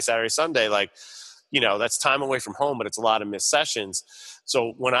 or a Friday, Saturday, Sunday, like, that's time away from home, but it's a lot of missed sessions.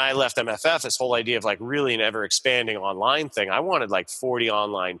 So when I left MFF, this whole idea of like really an ever expanding online thing, I wanted like 40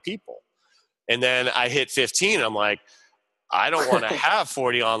 online people. And then I hit 15. I'm like, I don't want to have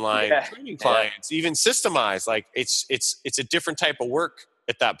 40 online training clients, even systemized. Like it's a different type of work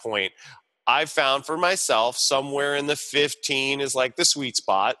at that point. I've found for myself somewhere in the 15 is like the sweet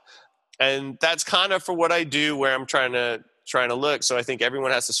spot. And that's kind of for what I do where I'm trying to look. So I think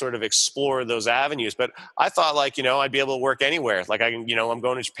everyone has to sort of explore those avenues. But I thought like, I'd be able to work anywhere. Like I can, I'm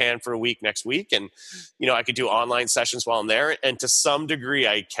going to Japan for a week next week and, I could do online sessions while I'm there. And to some degree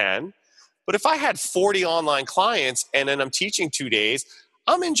I can. But if I had 40 online clients and then I'm teaching 2 days,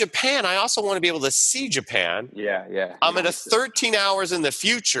 I'm in Japan. I also want to be able to see Japan. Yeah. I'm at a 13 hours in the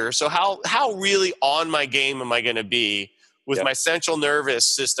future. So how really on my game am I going to be with my central nervous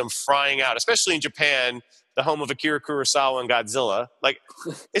system frying out, especially in Japan, the home of Akira Kurosawa and Godzilla? Like,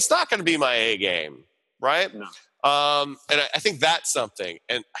 it's not going to be my A game, right? No. And I think that's something.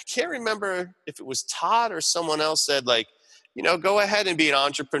 And I can't remember if it was Todd or someone else said, like, go ahead and be an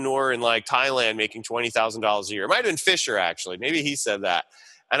entrepreneur in like Thailand making $20,000 a year. It might have been Fisher, actually. Maybe he said that.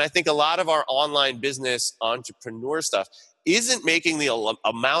 And I think a lot of our online business entrepreneur stuff isn't making the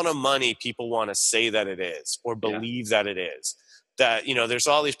amount of money people want to say that it is or believe that it is. That, there's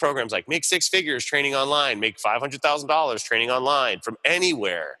all these programs like make 6 figures training online, make $500,000 training online from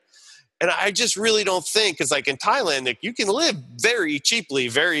anywhere. And I just really don't think, because like in Thailand, like, you can live very cheaply,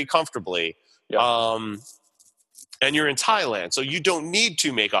 very comfortably. Yeah. And you're in Thailand, so you don't need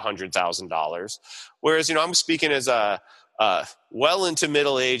to make $100,000. Whereas, I'm speaking as a well into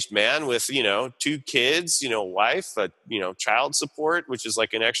middle-aged man with, 2 kids, wife, child support, which is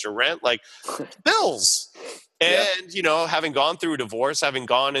like an extra rent, like bills. And, having gone through a divorce, having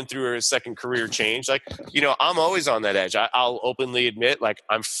gone in through a second career change, like, I'm always on that edge. I'll openly admit, like,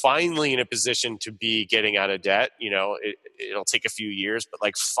 I'm finally in a position to be getting out of debt. It'll take a few years, but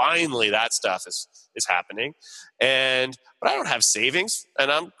like finally that stuff is happening. But I don't have savings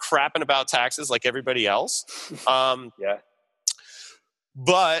and I'm crapping about taxes like everybody else.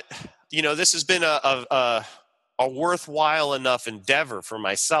 But, this has been a worthwhile enough endeavor for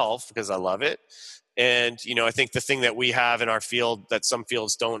myself because I love it. And, I think the thing that we have in our field that some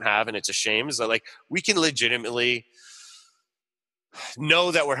fields don't have, and it's a shame, is that like we can legitimately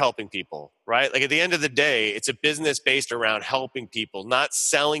know that we're helping people, right? Like at the end of the day, it's a business based around helping people, not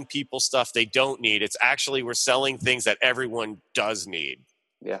selling people stuff they don't need. It's actually we're selling things that everyone does need.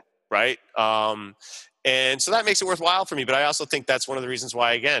 Yeah. Right. And so that makes it worthwhile for me. But I also think that's one of the reasons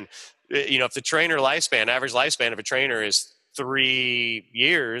why, again, if the average lifespan of a trainer is 3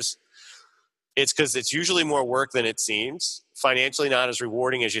 years, it's because it's usually more work than it seems, financially not as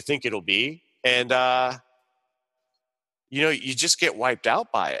rewarding as you think it'll be. And, you just get wiped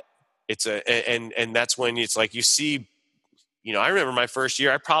out by it. And that's when it's like you see, I remember my first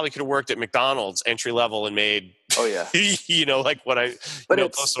year, I probably could have worked at McDonald's entry level and made, like what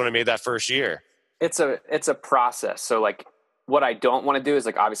close to what I made that first year. It's a process. So like what I don't want to do is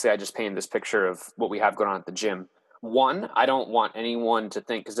like, obviously I just painted this picture of what we have going on at the gym. One, I don't want anyone to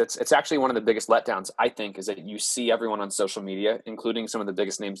think, because it's actually one of the biggest letdowns, I think, is that you see everyone on social media, including some of the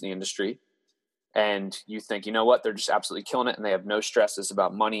biggest names in the industry, and you think, you know what, they're just absolutely killing it and they have no stresses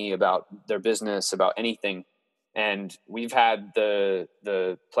about money, about their business, about anything. And we've had the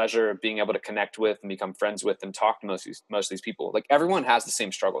pleasure of being able to connect with and become friends with and talk to most of these people. Like everyone has the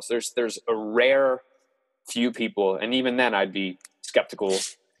same struggles. There's a rare few people, and even then I'd be skeptical,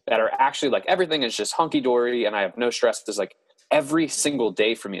 that are actually like everything is just hunky-dory and I have no stress. It's like every single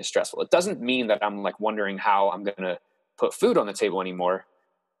day for me is stressful. It doesn't mean that I'm like wondering how I'm going to put food on the table anymore,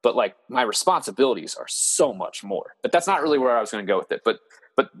 but like my responsibilities are so much more. But that's not really where I was going to go with it. But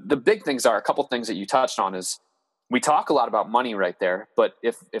the big things are a couple things that you touched on is we talk a lot about money right there. But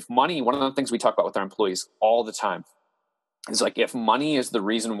if money, one of the things we talk about with our employees all the time is like, if money is the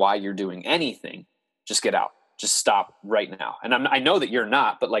reason why you're doing anything, just get out. Just stop right now. And I know that you're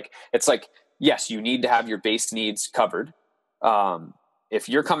not, but like, it's like, yes, you need to have your base needs covered. If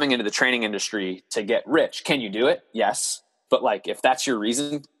you're coming into the training industry to get rich, can you do it? Yes. But like, if that's your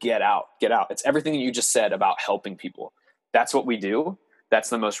reason, get out. It's everything that you just said about helping people. That's what we do. That's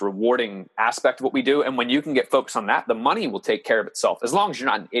the most rewarding aspect of what we do. And when you can get focused on that, the money will take care of itself, as long as you're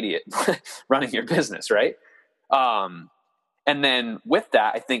not an idiot running your business. Right. And then with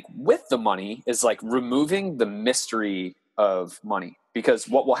that, I think with the money is like removing the mystery of money, because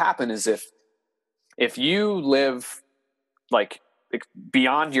what will happen is if you live like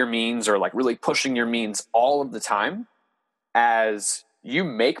beyond your means or like really pushing your means all of the time, as you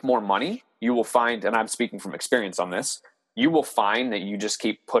make more money, you will find, and I'm speaking from experience on this, you will find that you just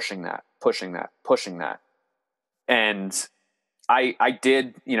keep pushing that. And I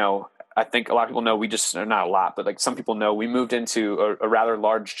did, I think a lot of people know, not a lot, but like some people know, we moved into a rather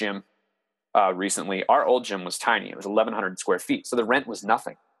large gym recently. Our old gym was tiny. It was 1,100 square feet. So the rent was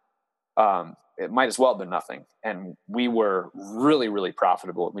nothing. it might as well have been nothing. And we were really, really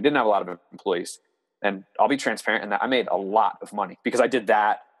profitable. We didn't have a lot of employees. And I'll be transparent in that I made a lot of money because I did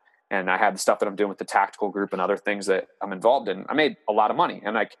that. And I had the stuff that I'm doing with the tactical group and other things that I'm involved in. I made a lot of money.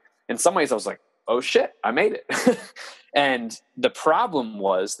 And like, in some ways I was like, oh shit, I made it. And the problem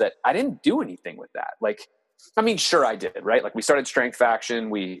was that I didn't do anything with that. Like, I mean, sure I did, right? Like we started Strength Faction.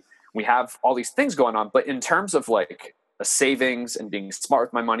 We have all these things going on, but in terms of like a savings and being smart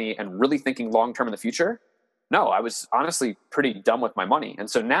with my money and really thinking long-term in the future, no, I was honestly pretty dumb with my money. And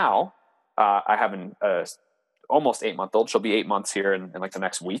so now I have an almost 8-month-old. She'll be 8 months here in like the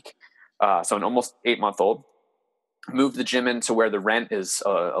next week. So an almost 8-month-old. Moved the gym into where the rent is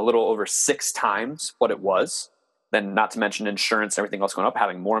a little over 6 times what it was. Then not to mention insurance, everything else going up,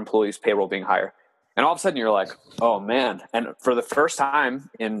 having more employees, payroll being higher. And all of a sudden you're like, oh man. And for the first time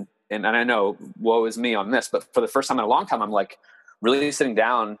and I know woe is me on this, but for the first time in a long time, I'm like really sitting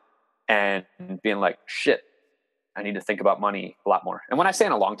down and being like, shit, I need to think about money a lot more. And when I say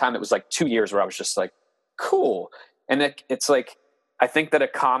in a long time, it was like 2 years where I was just like, cool. And it's like, I think that a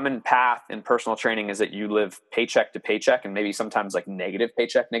common path in personal training is that you live paycheck to paycheck and maybe sometimes like negative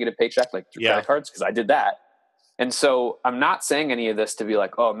paycheck, like through credit cards. Cause I did that. And so I'm not saying any of this to be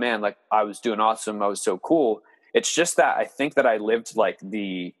like, oh man, like I was doing awesome. I was so cool. It's just that I think that I lived like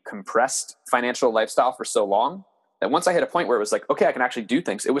the compressed financial lifestyle for so long that once I hit a point where it was like, okay, I can actually do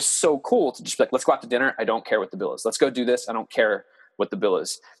things. It was so cool to just be like, let's go out to dinner. I don't care what the bill is. Let's go do this. I don't care what the bill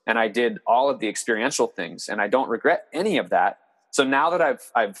is. And I did all of the experiential things and I don't regret any of that. So now that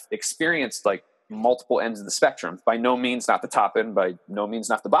I've experienced like multiple ends of the spectrum, by no means not the top end, by no means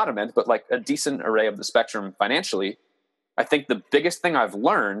not the bottom end, but like a decent array of the spectrum financially, I think the biggest thing I've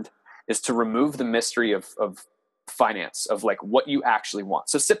learned is to remove the mystery of finance, of like what you actually want.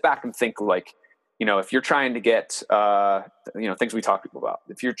 So sit back and think like, you know, if you're trying to get, things we talk to people about,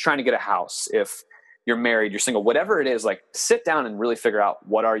 if you're trying to get a house, if you're married, you're single, whatever it is, like sit down and really figure out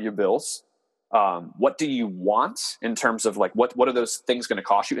what are your bills. What do you want in terms of like, what are those things going to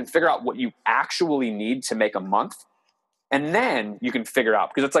cost you, and figure out what you actually need to make a month. And then you can figure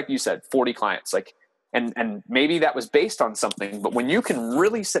out, because it's like you said, 40 clients, like, and maybe that was based on something, but when you can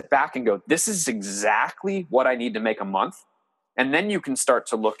really sit back and go, this is exactly what I need to make a month. And then you can start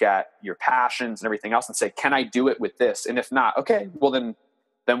to look at your passions and everything else and say, can I do it with this? And if not, okay, well then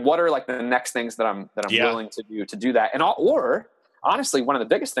what are like the next things that I'm willing to do that? And or honestly, one of the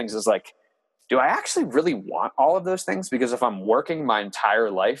biggest things is like, do I actually really want all of those things? Because if I'm working my entire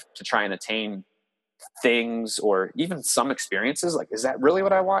life to try and attain things or even some experiences, like, is that really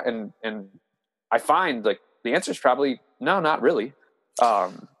what I want? And I find like the answer is probably no, not really. I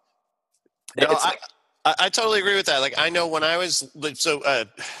totally agree with that. Like I know when I was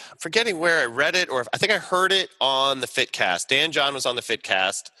forgetting where I read it, or I think I heard it on the Fitcast. Dan John was on the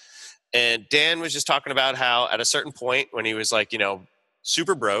Fitcast, and Dan was just talking about how at a certain point when he was like,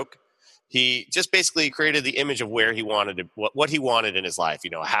 super broke, he just basically created the image of where he wanted to, what he wanted in his life,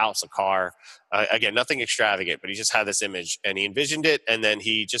 a house, a car, again, nothing extravagant, but he just had this image and he envisioned it. And then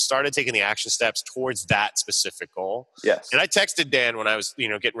he just started taking the action steps towards that specific goal. Yes. And I texted Dan when I was,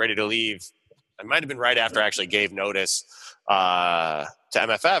 getting ready to leave. It might've been right after I actually gave notice to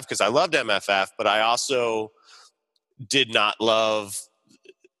MFF, because I loved MFF, but I also did not love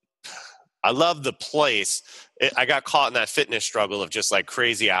the place. I got caught in that fitness struggle of just like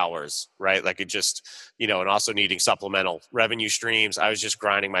crazy hours, right? Like it just, and also needing supplemental revenue streams. I was just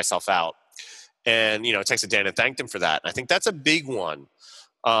grinding myself out, and, texted Dan and thanked him for that. I think that's a big one.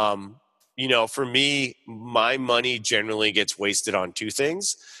 For me, my money generally gets wasted on 2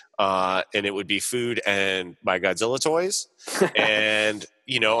 things. And it would be food and my Godzilla toys. And,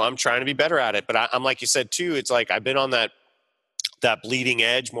 I'm trying to be better at it, but I'm like you said too, it's like, I've been on that bleeding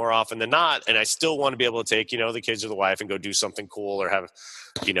edge more often than not. And I still want to be able to take, the kids or the wife and go do something cool or have,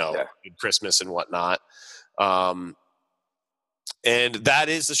 good Christmas and whatnot. And that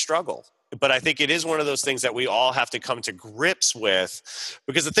is the struggle. But I think it is one of those things that we all have to come to grips with,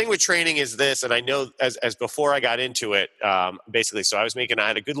 because the thing with training is this, and I know as before I got into it, basically, so I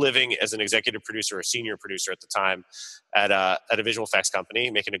had a good living as an executive producer or senior producer at the time at a visual effects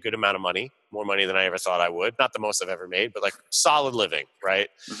company, making a good amount of money, more money than I ever thought I would. Not the most I've ever made, but like solid living, right?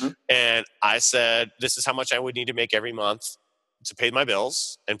 Mm-hmm. And I said, this is how much I would need to make every month to pay my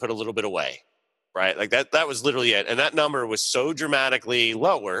bills and put a little bit away. Right? Like that was literally it. And that number was so dramatically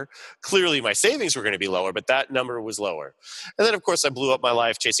lower. Clearly my savings were going to be lower, but that number was lower. And then of course I blew up my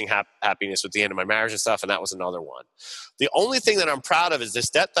life chasing happiness with the end of my marriage and stuff. And that was another one. The only thing that I'm proud of is this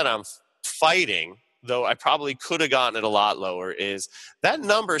debt that I'm fighting, though I probably could have gotten it a lot lower, is that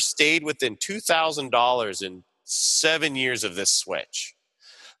number stayed within $2,000 in 7 years of this switch.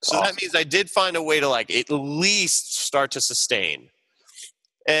 So that means I did find a way to like at least start to sustain.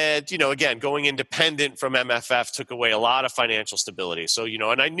 And, you know, again, going independent from MFF took away a lot of financial stability. So, you know,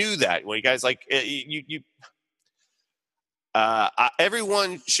 and I knew that when you guys like,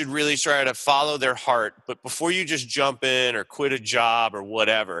 everyone should really try to follow their heart. But before you just jump in or quit a job or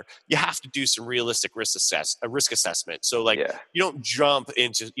whatever, you have to do some realistic risk assessment. So like you don't jump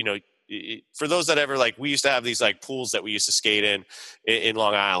into, you know, for those that ever like, we used to have these like pools that we used to skate in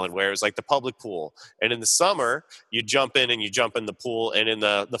Long Island, where it was like the public pool. And in the summer, you jump in and you jump in the pool. And in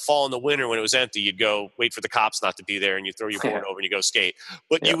the fall and the winter, when it was empty, you'd go wait for the cops not to be there and you throw your board over and you go skate.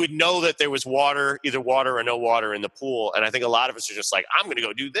 But you would know that there was water, either water or no water in the pool. And I think a lot of us are just like, I'm going to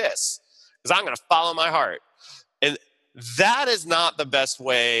go do this because I'm going to follow my heart. And that is not the best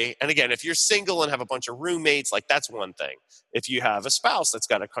way. And again, if you're single and have a bunch of roommates, like that's one thing. If you have a spouse that's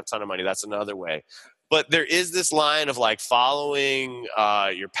got a ton of money, that's another way. But there is this line of like following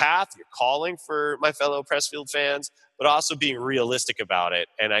your path, your calling for my fellow Pressfield fans, but also being realistic about it.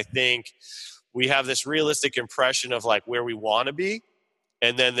 And I think we have this realistic impression of like where we want to be.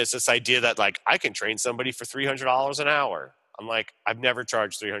 And then there's this idea that like, I can train somebody for $300 an hour. I'm like, I've never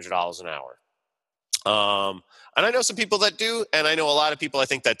charged $300 an hour. And I know some people that do, and I know a lot of people I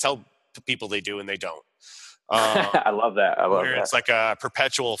think that tell people they do and they don't. I love that. I love that. It's like a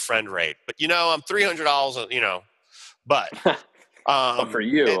perpetual friend rate. But you know, I'm $300, you know, but for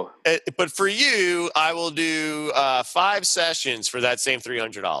you, but for you, I will do 5 sessions for that same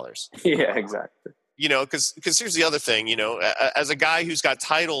 $300. Yeah, exactly. You know, because here's the other thing, you know, as a guy who's got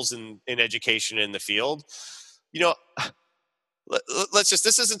titles in education in the field, you know,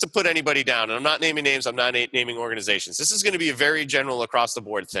 this isn't to put anybody down, and I'm not naming names, I'm not naming organizations. This is going to be a very general across the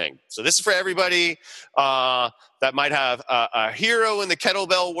board thing. So this is for everybody that might have a hero in the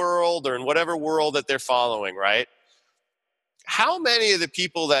kettlebell world or in whatever world that they're following, right? How many of the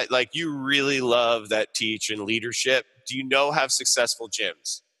people that like you really love that teach in leadership do you know have successful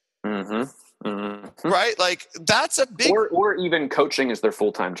gyms? Mm-hmm. Mm-hmm. Right? Like that's a big... Or even coaching is their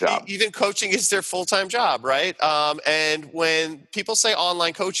full-time job. Even coaching is their full-time job, right? And when people say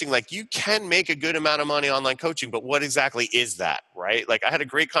online coaching, like you can make a good amount of money online coaching, but what exactly is that, right? Like I had a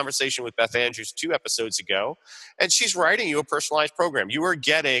great conversation with Beth Andrews 2 episodes ago, and she's writing you a personalized program. You are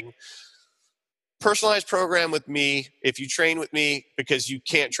getting personalized program with me if you train with me, because you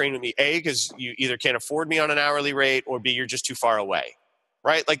can't train with me, A, because you either can't afford me on an hourly rate, or B, you're just too far away.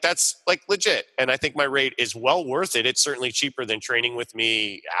 Right? Like that's like legit. And I think my rate is well worth it. It's certainly cheaper than training with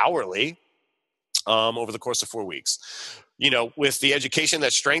me hourly over the course of 4 weeks. You know, with the education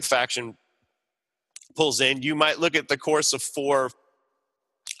that Strength Faction pulls in, you might look at the course of four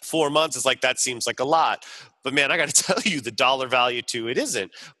months. It's like, that seems like a lot. But man, I got to tell you, the dollar value to it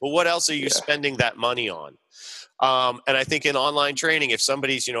isn't. But what else are you spending that money on? And I think in online training, if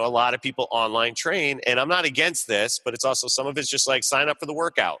somebody's, you know, a lot of people online train, and I'm not against this, but it's also, some of it's just like sign up for the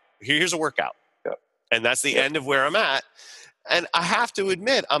workout. Here's a workout. Yep. And that's the end of where I'm at. And I have to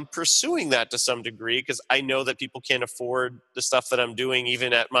admit, I'm pursuing that to some degree because I know that people can't afford the stuff that I'm doing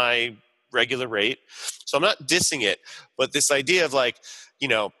even at my regular rate. So I'm not dissing it. But this idea of like, you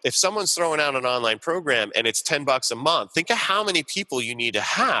know, if someone's throwing out an online program and it's $10 a month, think of how many people you need to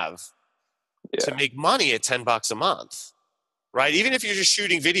have to make money at $10 a month, right? Even if you're just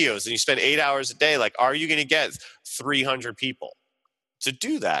shooting videos and you spend 8 hours a day, like, are you going to get 300 people to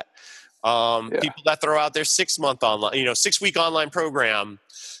do that? People that throw out their 6-month online, you know, 6-week online program,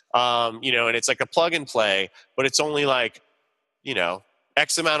 you know, and it's like a plug and play, but it's only like, you know,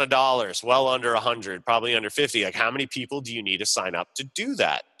 X amount of dollars, well under 100, probably under 50. Like, how many people do you need to sign up to do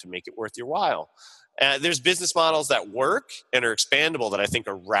that, to make it worth your while? There's business models that work and are expandable that I think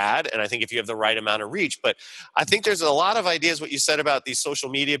are rad, and I think if you have the right amount of reach. But I think there's a lot of ideas, what you said about these social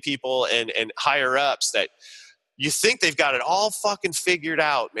media people and higher ups, that you think they've got it all fucking figured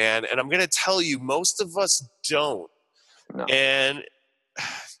out, man. And I'm going to tell you, most of us don't. No. And,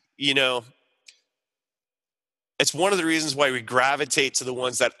 you know, it's one of the reasons why we gravitate to the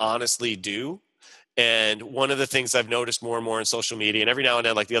ones that honestly do. And one of the things I've noticed more and more in social media, and every now and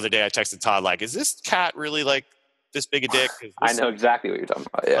then, like the other day I texted Todd, like, is this cat really like this big a dick? I know exactly what you're talking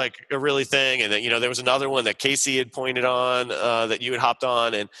about. Yeah. Like a really thing. And then, you know, there was another one that Casey had pointed on that you had hopped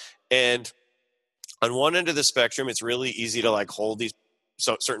on. And on one end of the spectrum, it's really easy to like hold these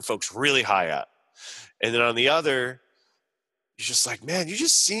certain folks really high up. And then on the other, you're just like, man, you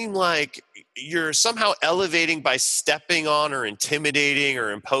just seem like you're somehow elevating by stepping on or intimidating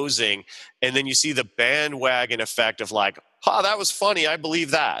or imposing. And then you see the bandwagon effect of like, oh, that was funny, I believe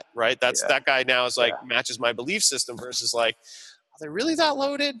that, right? That guy now is like, matches my belief system, versus like, are they really that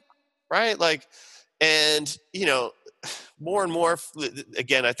loaded? Right? Like, and you know, more and more,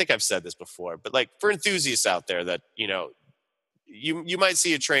 again, I think I've said this before, but like for enthusiasts out there that, you might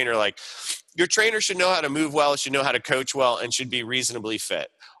see a trainer, like your trainer should know how to move well, should know how to coach well, and should be reasonably fit.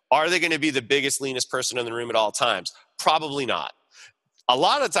 Are they going to be the biggest, leanest person in the room at all times? Probably not. A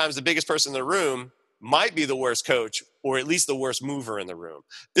lot of times the biggest person in the room might be the worst coach or at least the worst mover in the room.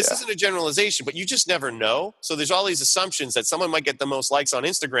 This isn't a generalization, but you just never know. So there's all these assumptions that someone might get the most likes on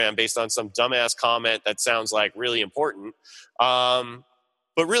Instagram based on some dumbass comment that sounds like really important, but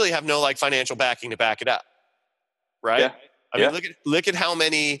really have no like financial backing to back it up, right? Yeah. I mean, look at how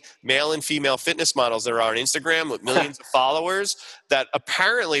many male and female fitness models there are on Instagram with millions of followers that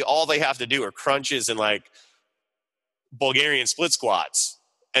apparently all they have to do are crunches and like Bulgarian split squats,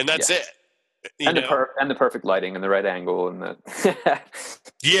 and that's it. And the perfect lighting and the right angle and the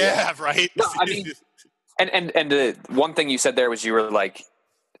right. No, I mean, and the one thing you said there was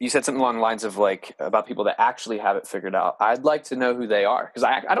you said something along the lines of like about people that actually have it figured out. I'd like to know who they are, because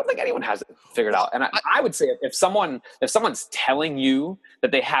I don't think anyone has it figured out. And I would say if someone's telling you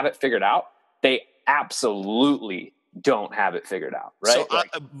that they have it figured out, they absolutely don't have it figured out, right?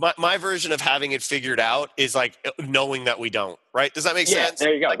 So my version of having it figured out is like knowing that we don't, right? Does that make sense?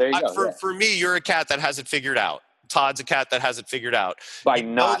 There you go. Like, for me, you're a cat that has it figured out. Todd's a cat that has it figued out. By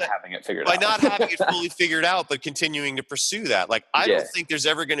not having it figured out. By not having it fully figured out, but continuing to pursue that. Like, I don't think there's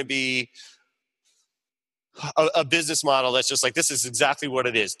ever going to be a business model that's just like, this is exactly what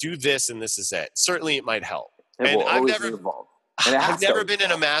it is. Do this and this is it. Certainly it might help. And I've never been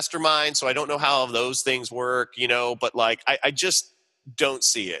in a mastermind, so I don't know how those things work, but like, I just don't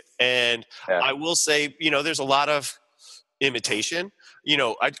see it. And I will say, there's a lot of imitation.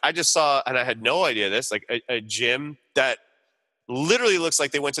 I just saw, and I had no idea this, like a gym that literally looks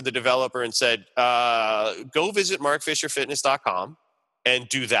like they went to the developer and said, go visit markfisherfitness.com and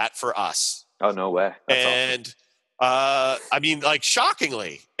do that for us. Oh, no way. That's and awesome. I mean, like,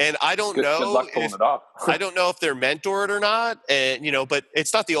 shockingly, and I don't know. Good luck pulling it off. I don't know if they're mentored or not, and but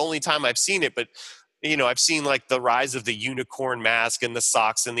it's not the only time I've seen it. But I've seen like the rise of the unicorn mask and the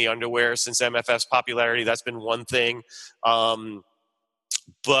socks and the underwear since MFF's popularity. That's been one thing.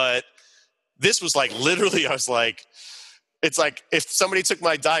 But this was like literally, I was like, it's like if somebody took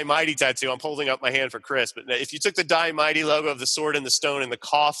my Die Mighty tattoo, I'm holding up my hand for Chris, but if you took the Die Mighty logo of the sword and the stone and the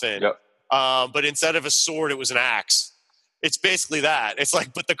coffin, but instead of a sword, it was an axe. It's basically that. It's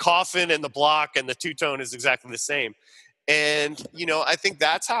like, but the coffin and the block and the two-tone is exactly the same. And, I think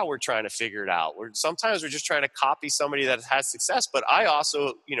that's how we're trying to figure it out. Sometimes we're just trying to copy somebody that has success. But I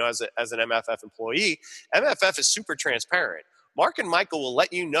also, as an MFF employee, MFF is super transparent. Mark and Michael will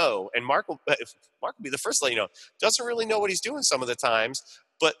let you know, and Mark will be the first to let you know, doesn't really know what he's doing some of the times,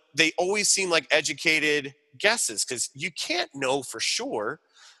 but they always seem like educated guesses because you can't know for sure.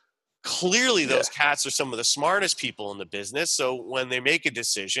 Clearly, those cats are some of the smartest people in the business. So when they make a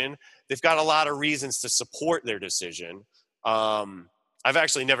decision, they've got a lot of reasons to support their decision. I've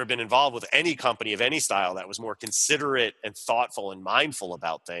actually never been involved with any company of any style that was more considerate and thoughtful and mindful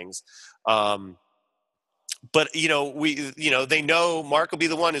about things. But, they know Mark will be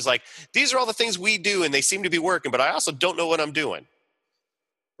the one who's like, these are all the things we do and they seem to be working, but I also don't know what I'm doing.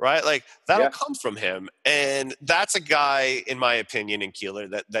 Right? Like that'll come from him. And that's a guy, in my opinion, in Keeler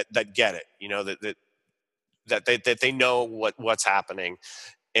that get it, that they know what's happening.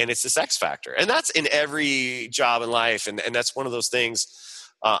 And it's this X factor. And that's in every job in life. And that's one of those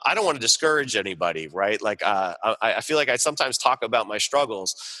things. I don't want to discourage anybody, right? Like I feel like I sometimes talk about my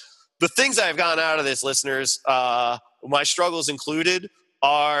struggles. The things I've gotten out of this, listeners, my struggles included,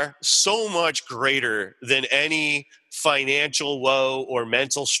 are so much greater than any financial woe or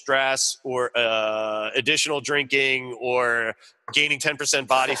mental stress or additional drinking or gaining 10%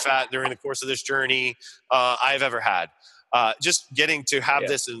 body fat during the course of this journey I've ever had. Just getting to have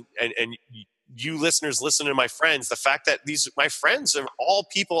this and you listeners listen to my friends, the fact that my friends are all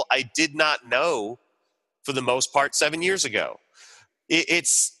people I did not know for the most part 7 years ago.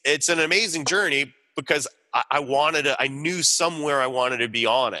 It's an amazing journey because I knew somewhere I wanted to be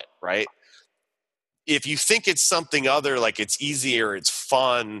on it, right? If you think it's something other, like it's easier, it's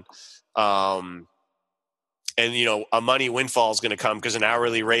fun, and a money windfall is going to come because an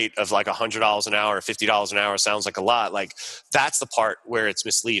hourly rate of like $100 an hour, $50 an hour sounds like a lot. Like that's the part where it's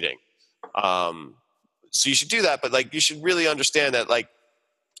misleading. So you should do that, but like you should really understand that, like,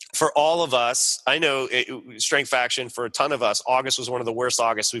 for all of us, I know Strength Faction, for a ton of us, August was one of the worst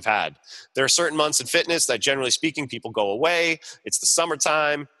Augusts we've had. There are certain months in fitness that, generally speaking, people go away. It's the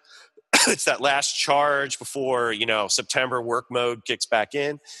summertime. It's that last charge before, September work mode kicks back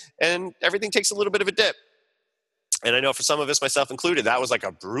in, and everything takes a little bit of a dip. And I know for some of us, myself included, that was like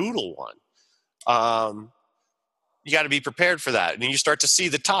a brutal one. you got to be prepared for that. And then you start to see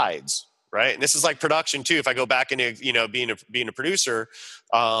the tides, right? And this is like production too. If I go back into, being a producer,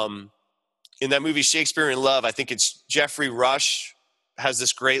 in that movie Shakespeare in Love, I think it's Jeffrey Rush has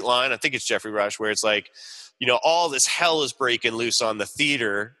this great line. I think it's Jeffrey Rush, where it's like, all this hell is breaking loose on the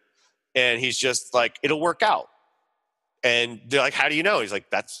theater, and he's just like, it'll work out. And they're like, how do you know? He's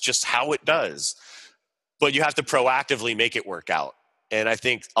like, that's just how it does. But you have to proactively make it work out. And I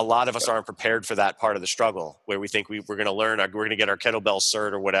think a lot of us aren't prepared for that part of the struggle, where we think we're going to learn, we're going to get our kettlebell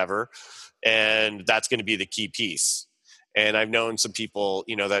cert or whatever, and that's going to be the key piece. And I've known some people,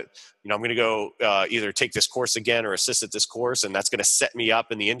 that, I'm going to go either take this course again or assist at this course, and that's going to set me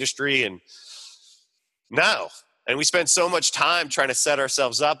up in the industry. And no. And we spend so much time trying to set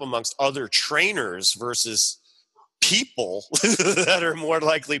ourselves up amongst other trainers versus people that are more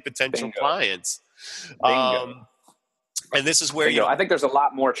likely potential Bingo. clients. Bingo. And this is where I think there's a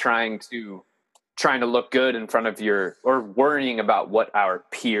lot more trying to look good in front of or worrying about what our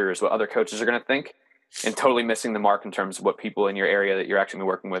peers, what other coaches are going to think, and totally missing the mark in terms of what people in your area that you're actually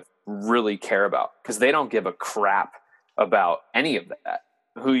working with really care about, because they don't give a crap about any of that.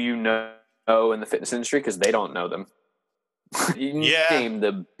 Who in the fitness industry, because they don't know them. You name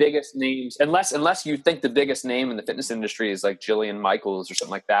the biggest names, unless you think the biggest name in the fitness industry is like Jillian Michaels or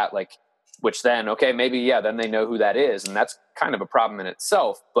something like that, like, which then, okay, maybe, then they know who that is. And that's kind of a problem in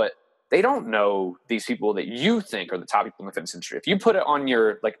itself, but they don't know these people that you think are the top people in the fitness industry. If you put it on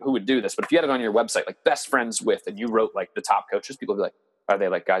your, like, who would do this, but if you had it on your website, like best friends with, and you wrote like the top coaches, people would be like, are they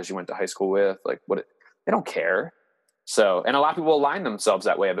like guys you went to high school with? Like, what? They don't care. So, and a lot of people align themselves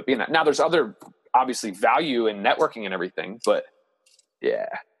that way of it being that. Now there's other, obviously, value in networking and everything, but yeah.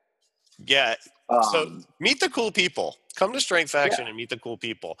 So meet the cool people. Come to Strength Faction and meet the cool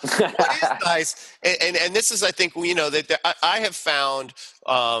people. What is nice, and this is, I think, that I have found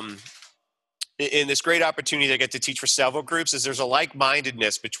in this great opportunity that I get to teach for several groups, is there's a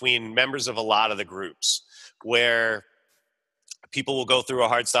like-mindedness between members of a lot of the groups, where people will go through a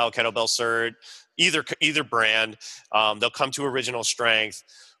hardstyle kettlebell cert, either brand. They'll come to Original Strength,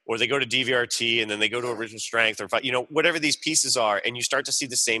 or they go to DVRT and then they go to Original Strength, or whatever these pieces are, and you start to see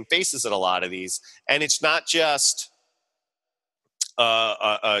the same faces at a lot of these. And it's not just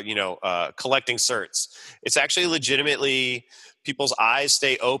collecting certs. It's actually legitimately people's eyes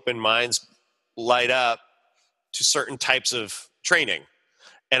stay open, minds light up to certain types of training.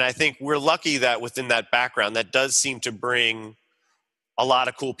 And I think we're lucky that within that background, that does seem to bring a lot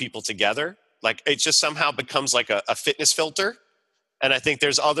of cool people together. Like, it just somehow becomes like a fitness filter. And I think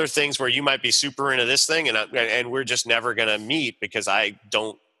there's other things where you might be super into this thing, and we're just never going to meet because I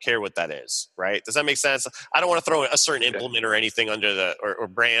don't care what that is, right? Does that make sense? I don't want to throw a certain implement or anything under or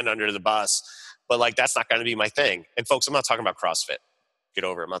brand under the bus, but like, that's not going to be my thing. And folks, I'm not talking about CrossFit. Get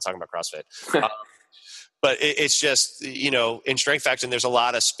over it. I'm not talking about CrossFit. But it's just, in Strength Faction, there's a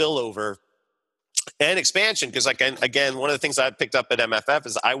lot of spillover and expansion, because again, one of the things I picked up at MFF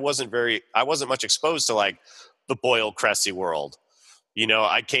is I wasn't much exposed to like the Boyle Cressy world.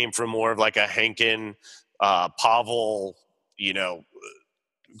 I came from more of like a Henkin, Pavel,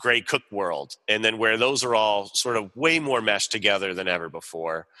 Gray Cook world, and then where those are all sort of way more meshed together than ever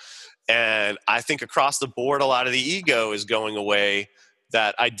before. And I think across the board, a lot of the ego is going away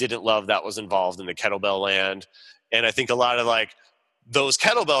that I didn't love that was involved in the kettlebell land. And I think a lot of like those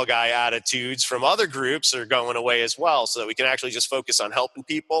kettlebell guy attitudes from other groups are going away as well, so that we can actually just focus on helping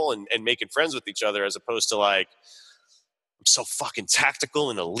people and making friends with each other, as opposed to like, I'm so fucking tactical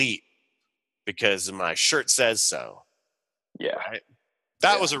and elite because my shirt says so. Yeah. Right?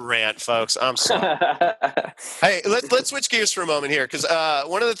 That was a rant, folks. I'm sorry. Hey, let's switch gears for a moment here, because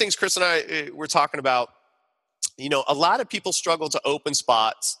one of the things Chris and I were talking about, a lot of people struggle to open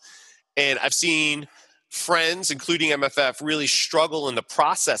spots, and I've seen friends, including MFF, really struggle in the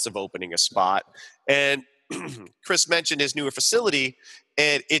process of opening a spot. And Chris mentioned his newer facility,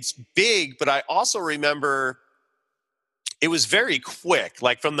 and it's big, but I also remember it was very quick,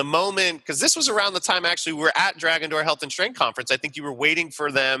 like from the moment, because this was around the time actually we were at Dragon Door Health and Strength Conference. I think you were waiting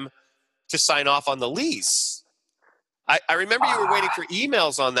for them to sign off on the lease. I remember you were waiting for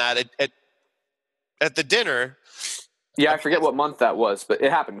emails on that at the dinner. Yeah, I forget what month that was, but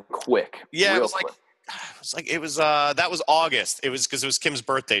it happened quick. Yeah, it was that was August. It was because it was Kim's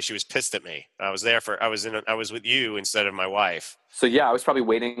birthday. She was pissed at me. I was with you instead of my wife. So yeah, I was probably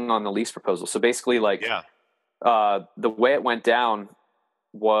waiting on the lease proposal. So basically, like, the way it went down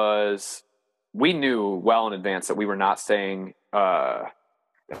was we knew well in advance that we were not staying. On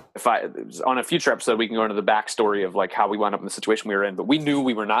a future episode, we can go into the backstory of like how we wound up in the situation we were in, but we knew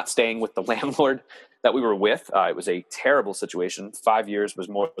we were not staying with the landlord that we were with. It was a terrible situation. 5 years was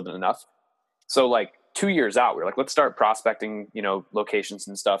more than enough. So like 2 years out, we were like, let's start prospecting, locations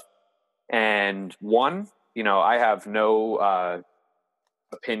and stuff. And one, I have no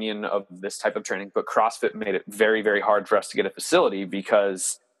opinion of this type of training, but CrossFit made it very, very hard for us to get a facility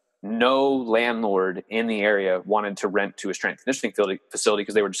because no landlord in the area wanted to rent to a strength conditioning facility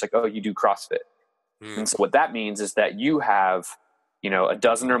because they were just like, oh, you do CrossFit. And so what that means is that you have, a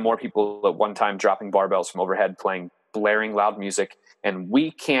dozen or more people at one time dropping barbells from overhead, playing blaring loud music, and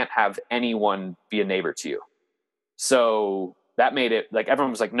we can't have anyone be a neighbor to you. So that made it like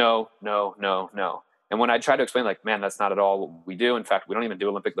everyone was like, no, no, no, no. And when I tried to explain, like, man, that's not at all what we do. In fact, we don't even do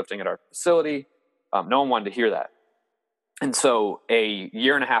Olympic lifting at our facility. No one wanted to hear that. And so a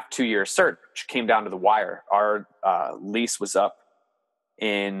 1.5, 2 year search came down to the wire. Our lease was up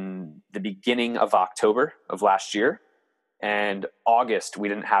in the beginning of October of last year. And August, we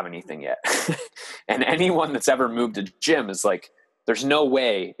didn't have anything yet. And anyone that's ever moved a gym is like, there's no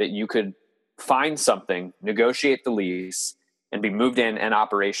way that you could find something, negotiate the lease, and be moved in and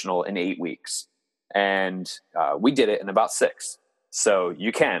operational in 8 weeks. And we did it in about 6. So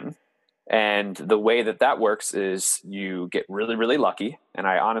you can. And the way that works is you get really, really lucky. And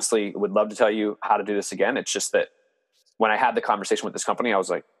I honestly would love to tell you how to do this again. It's just that when I had the conversation with this company, I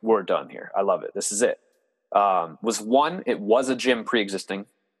was like, we're done here. I love it. This is it. It was a gym pre-existing.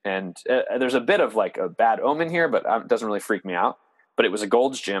 And there's a bit of like a bad omen here, but it doesn't really freak me out. But it was a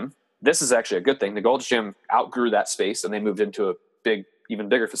Gold's Gym. This is actually a good thing. The Gold's Gym outgrew that space and they moved into a even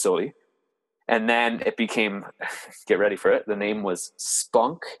bigger facility. And then it became, get ready for it, the name was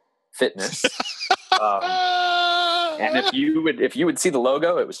Spunk Fitness. And if you would see the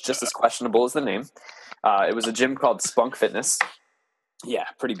logo, it was just as questionable as the name. It was a gym called Spunk Fitness. Yeah,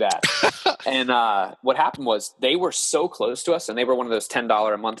 pretty bad. And what happened was they were so close to us, and they were one of those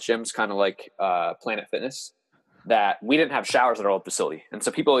 $10 a month gyms, kind of like Planet Fitness, that we didn't have showers at our old facility. And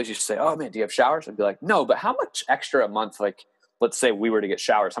so people always used to say, oh man, do you have showers? I'd be like, no, but how much extra a month, like let's say we were to get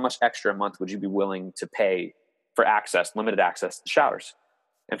showers, how much extra a month would you be willing to pay for access, limited access to showers?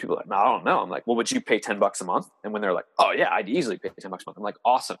 And people are like, no, I don't know. I'm like, well, would you pay $10 a month? And when they're like, oh yeah, I'd easily pay $10 a month. I'm like,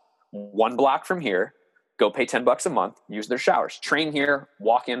 awesome. 1 block from here, go pay $10 a month, use their showers, train here,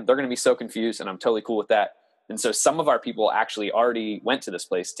 walk in. They're going to be so confused, and I'm totally cool with that. And so some of our people actually already went to this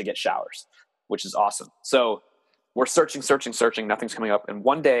place to get showers, which is awesome. So we're searching. Nothing's coming up. And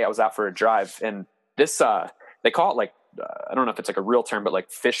one day I was out for a drive, and this, they call it like, I don't know if it's like a real term, but like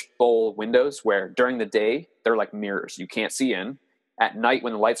fishbowl windows, where during the day, they're like mirrors. You can't see in. At night,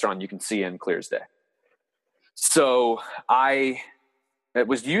 when the lights are on, you can see in clear as day. So I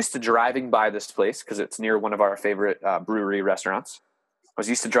was used to driving by this place because it's near one of our favorite brewery restaurants. I was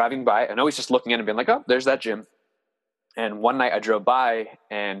used to driving by and always just looking in and being like, oh, there's that gym. And one night I drove by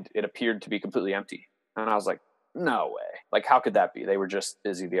and it appeared to be completely empty. And I was like, no way. Like, how could that be? They were just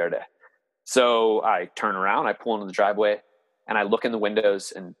busy the other day. So I turn around, I pull into the driveway, and I look in the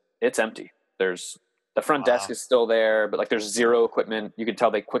windows, and it's empty. The front desk is still there, but like there's zero equipment. You could tell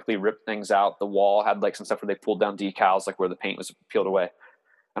they quickly ripped things out. The wall had like some stuff where they pulled down decals, like where the paint was peeled away.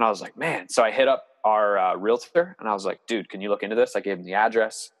 And I was like, man. So I hit up our realtor, and I was like, dude, can you look into this? I gave him the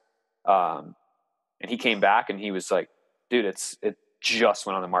address. And he came back and he was like, dude, it just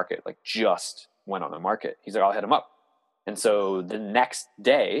went on the market. Like just went on the market. He's like, I'll hit him up. And so the next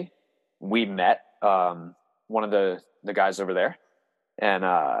day we met one of the guys over there, and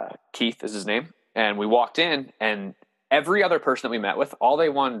Keith is his name. And we walked in, and every other person that we met with, all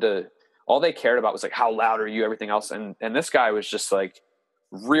they cared about was like, how loud are you? Everything else. And this guy was just like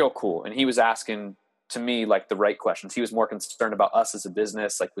real cool. And he was asking to me like the right questions. He was more concerned about us as a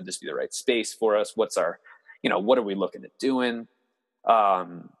business. Like, would this be the right space for us? What's our, what are we looking at doing?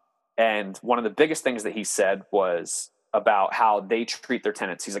 And one of the biggest things that he said was about how they treat their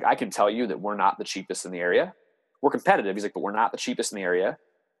tenants. He's like, I can tell you that we're not the cheapest in the area. We're competitive. He's like, but we're not the cheapest in the area.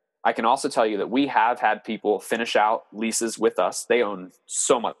 I can also tell you that we have had people finish out leases with us. They own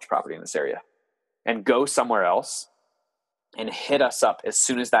so much property in this area, and go somewhere else and hit us up as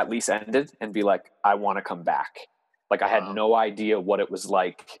soon as that lease ended and be like, I want to come back. Like, I had no idea what it was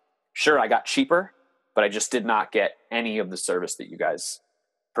like. Sure, I got cheaper, but I just did not get any of the service that you guys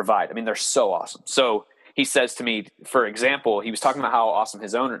provide. I mean, they're so awesome. So he says to me, for example, he was talking about how awesome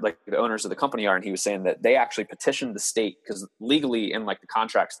his owner, like the owners of the company are. And he was saying that they actually petitioned the state, because legally in like the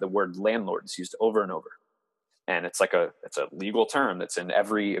contracts, the word landlord is used over and over. And it's a legal term that's in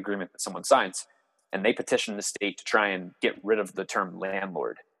every agreement that someone signs. And they petitioned the state to try and get rid of the term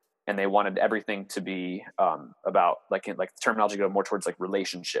landlord. And they wanted everything to be about like the terminology go more towards like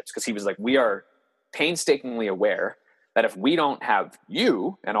relationships. Cause he was like, we are painstakingly aware that if we don't have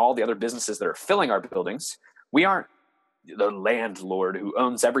you and all the other businesses that are filling our buildings, we aren't the landlord who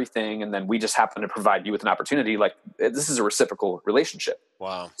owns everything, and then we just happen to provide you with an opportunity. Like, this is a reciprocal relationship.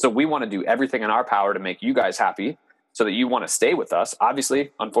 Wow. So we want to do everything in our power to make you guys happy so that you want to stay with us.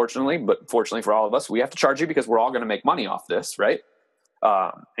 Obviously, unfortunately, but fortunately for all of us, we have to charge you because we're all going to make money off this, right?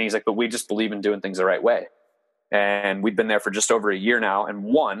 And he's like, but we just believe in doing things the right way. And we've been there for just over a year now.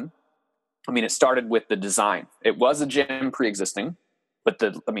 And it started with the design. It was a gym pre-existing. But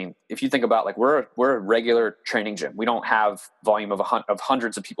if you think about, like, we're a regular training gym. We don't have volume of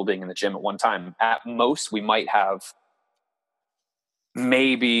hundreds of people being in the gym at one time. At most, we might have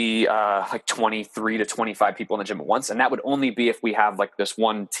maybe like 23 to 25 people in the gym at once. And that would only be if we have like this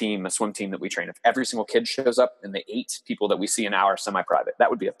one team, a swim team that we train. If every single kid shows up and the 8 people that we see in our semi-private,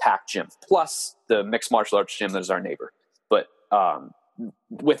 that would be a packed gym. Plus the mixed martial arts gym that is our neighbor. But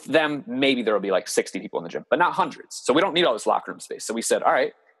with them, maybe there will be like 60 people in the gym, but not hundreds. So we don't need all this locker room space. So we said, all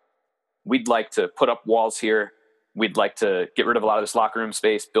right, we'd like to put up walls here. We'd like to get rid of a lot of this locker room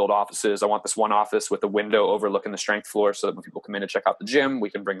space, build offices. I want this one office with a window overlooking the strength floor so that when people come in and check out the gym, we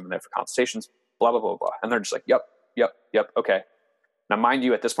can bring them in there for consultations, blah, blah, blah, blah. And they're just like, yep. Okay. Now, mind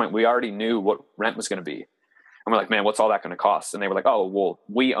you, at this point, we already knew what rent was going to be. And we're like, man, what's all that going to cost? And they were like, oh, well,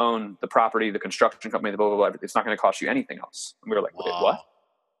 we own the property, the construction company, the blah, blah, blah. It's not going to cost you anything else. And we were like, wait, what?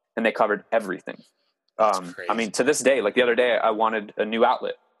 And they covered everything. To this day, like the other day, I wanted a new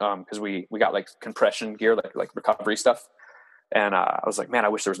outlet because we got like compression gear, like recovery stuff. And I was like, man, I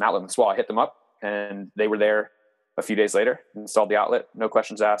wish there was an outlet in this wall. I hit them up and they were there a few days later, installed the outlet, no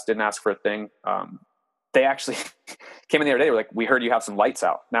questions asked, didn't ask for a thing. They actually came in the other day. They were like, we heard you have some lights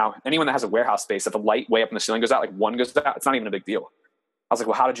out. Now, anyone that has a warehouse space, if a light way up in the ceiling goes out, like one goes out, it's not even a big deal. I was like,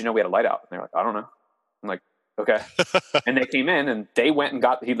 well, how did you know we had a light out? And they're like, I don't know. I'm like, okay. And they came in and they went and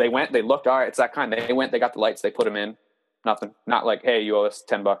they looked, all right, it's that kind. They went, they got the lights, they put them in. Nothing, not like, hey, you owe us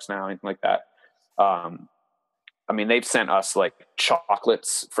 $10 now, anything like that. They've sent us like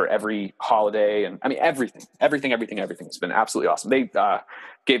chocolates for every holiday and everything. It's been absolutely awesome. They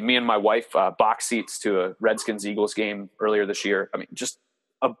gave me and my wife box seats to a Redskins Eagles game earlier this year.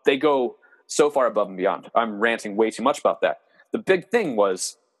 They go so far above and beyond. I'm ranting way too much about that. The big thing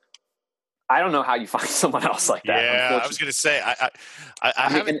was, I don't know how you find someone else like that. Yeah, I was going to say,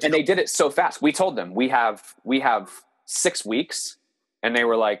 and they did it so fast. We told them we have 6 weeks. And they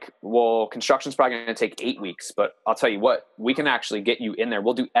were like, well, construction's probably going to take 8 weeks, but I'll tell you what, we can actually get you in there.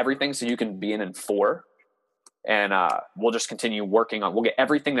 We'll do everything so you can be in 4. And we'll just continue working we'll get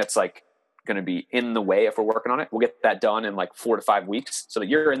everything that's like going to be in the way if we're working on it. We'll get that done in like 4 to 5 weeks so that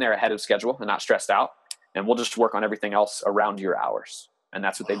you're in there ahead of schedule and not stressed out. And we'll just work on everything else around your hours. And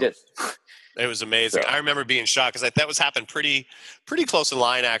that's what they did. It was amazing. So, I remember being shocked because that was happened pretty close in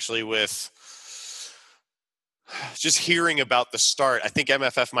line actually with just hearing about the start. I think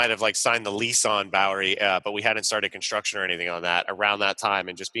MFF might have like signed the lease on Bowery, but we hadn't started construction or anything on that around that time.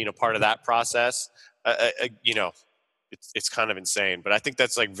 And just being a part of that process, it's kind of insane. But I think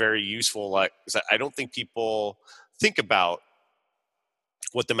that's like very useful. Like, I don't think people think about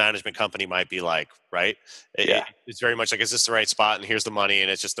what the management company might be like, right? It's very much like, is this the right spot? And here's the money, and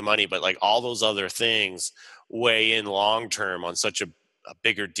it's just the money. But like all those other things weigh in long term on such a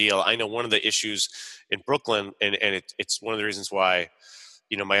bigger deal. I know one of the issues in Brooklyn, and it's one of the reasons why,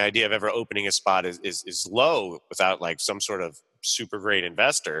 my idea of ever opening a spot is low without like some sort of super great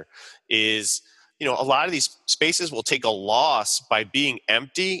investor is, a lot of these spaces will take a loss by being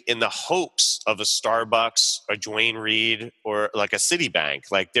empty in the hopes of a Starbucks, a Duane Reade, or like a Citibank.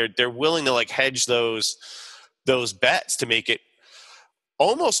 Like they're willing to like hedge those bets to make it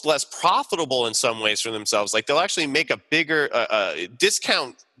almost less profitable in some ways for themselves. Like they'll actually make a bigger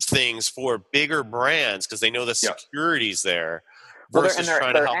discount things for bigger brands because they know the security's there versus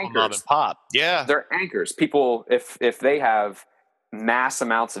trying to help a mom and pop. Yeah. They're anchors. People, if they have mass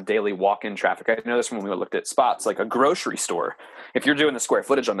amounts of daily walk-in traffic, I know this from when we looked at spots, like a grocery store, if you're doing the square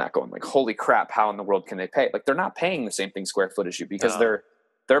footage on that going like, holy crap, how in the world can they pay? Like they're not paying the same thing square footage you because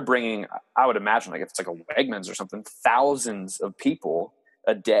they're bringing, I would imagine like if it's like a Wegmans or something, thousands of people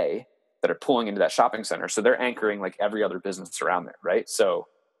a day that are pulling into that shopping center. So they're anchoring like every other business around there. Right. So,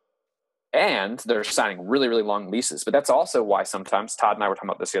 and they're signing really, really long leases, but that's also why sometimes Todd and I were talking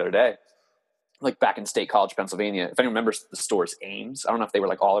about this the other day, like back in State College, Pennsylvania, if anyone remembers the stores Ames, I don't know if they were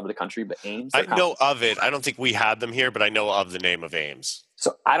like all over the country, but Ames. I know of it. I don't think we had them here, but I know of the name of Ames.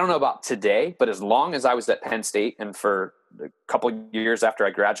 So I don't know about today, but as long as I was at Penn State and for a couple of years after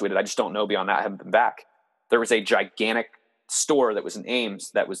I graduated, I just don't know beyond that. I haven't been back. There was a gigantic store that was in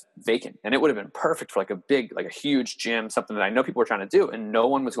Ames that was vacant, and it would have been perfect for like a huge gym, something that I know people were trying to do, and no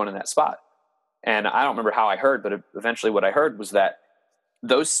one was going in that spot. And I don't remember how I heard, but eventually what I heard was that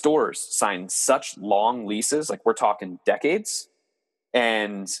those stores sign such long leases, like we're talking decades,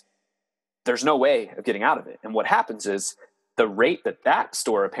 and there's no way of getting out of it. And what happens is the rate that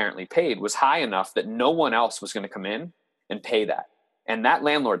store apparently paid was high enough that no one else was going to come in and pay that. And that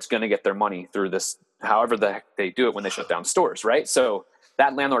landlord's going to get their money through this, however the heck they do it when they shut down stores, right? So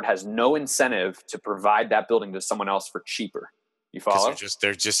that landlord has no incentive to provide that building to someone else for cheaper. You follow?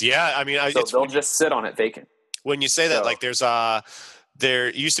 They're just yeah. I mean, so they'll just sit on it vacant. When you say that, like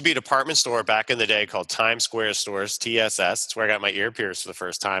there used to be a department store back in the day called Times Square Stores, TSS. It's where I got my ear pierced for the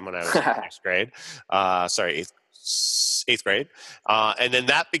first time when I was in eighth grade. Eighth grade. And then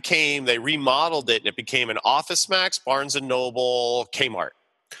they remodeled it and it became an Office Max, Barnes & Noble, Kmart.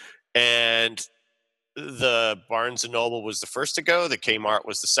 And the Barnes & Noble was the first to go. The Kmart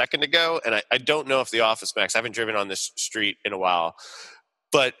was the second to go. And I don't know if the Office Max, I haven't driven on this street in a while,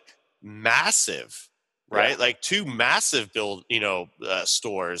 but massive, right? Yeah. Like two massive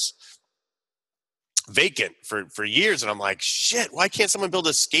stores vacant for years. And I'm like, shit, why can't someone build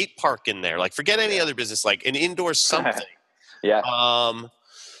a skate park in there? Like forget any other business, like an indoor something. Yeah.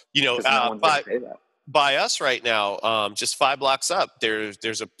 By us right now, just 5 blocks up, there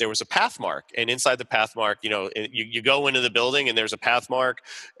was a Pathmark, and inside the Pathmark, you go into the building and there's a Pathmark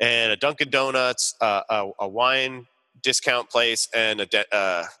and a Dunkin' Donuts, a wine discount place, and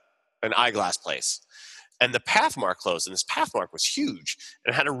an eyeglass place. And the Pathmark closed, and this Pathmark was huge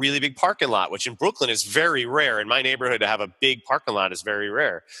and had a really big parking lot, which in Brooklyn is very rare. In my neighborhood, to have a big parking lot is very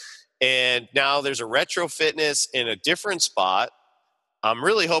rare. And now there's a Retro Fitness in a different spot. I'm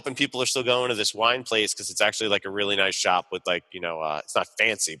really hoping people are still going to this wine place because it's actually like a really nice shop with it's not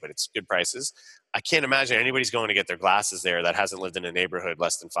fancy, but it's good prices. I can't imagine anybody's going to get their glasses there that hasn't lived in a neighborhood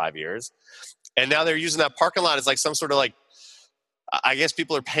less than 5 years. And now they're using that parking lot as like some sort of like, I guess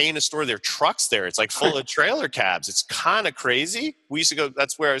people are paying to store their trucks there. It's like full of trailer cabs. It's kind of crazy. We used to go,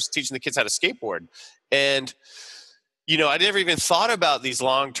 that's where I was teaching the kids how to skateboard. And I never even thought about these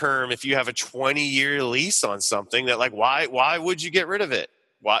long-term, if you have a 20-year lease on something that like, why would you get rid of it?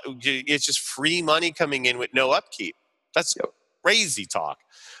 Why? It's just free money coming in with no upkeep. That's crazy talk.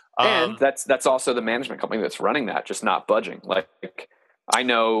 And that's also the management company that's running that, just not budging. Like I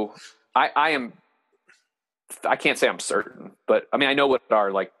know I can't say I'm certain, but I mean, I know what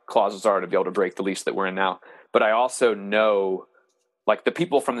our like clauses are to be able to break the lease that we're in now, but I also know like the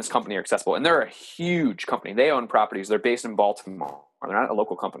people from this company are accessible, and they're a huge company. They own properties. They're based in Baltimore. They're not a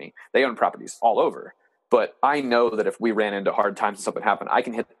local company. They own properties all over. But I know that if we ran into hard times and something happened, I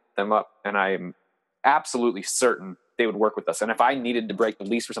can hit them up, and I'm absolutely certain they would work with us. And if I needed to break the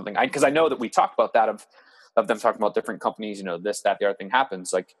lease or something, because I know that we talked about that of them talking about different companies, this, that, the other thing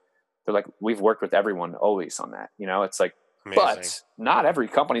happens. Like they're like, we've worked with everyone always on that. It's like, amazing. But not every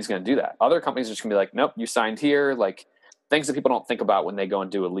company's going to do that. Other companies are just going to be like, nope, you signed here. Like, things that people don't think about when they go and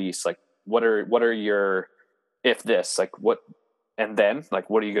do a lease, like what are your if this, like what, and then like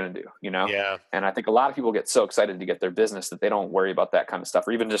what are you going to do, Yeah. And I think a lot of people get so excited to get their business that they don't worry about that kind of stuff,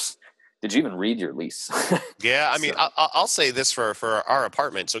 or even just, did you even read your lease? Yeah, I mean, I'll say this for our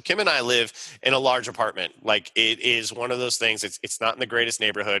apartment. So Kim and I live in a large apartment. Like it is one of those things. It's not in the greatest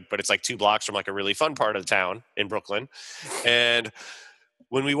neighborhood, but it's like 2 blocks from like a really fun part of the town in Brooklyn, and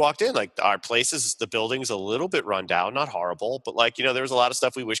when we walked in, like our places, the building's a little bit run down, not horrible, but like, there was a lot of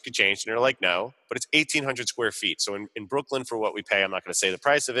stuff we wish could change. And they're like, no, but it's 1,800 square feet. So in Brooklyn, for what we pay, I'm not going to say the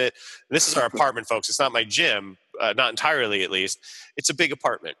price of it. And this is our apartment, folks. It's not my gym, not entirely at least. It's a big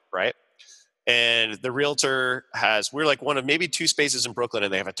apartment, right? And the realtor we're like one of maybe 2 spaces in Brooklyn,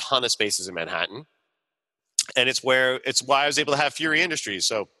 and they have a ton of spaces in Manhattan. And it's why I was able to have Fury Industries.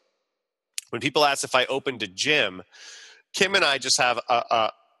 So when people ask if I opened a gym, Kim and I just have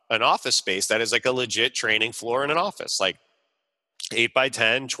an office space that is like a legit training floor in an office, like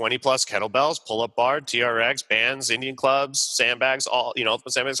 8x10, 20 plus kettlebells, pull-up bar, TRX, bands, Indian clubs, sandbags, all,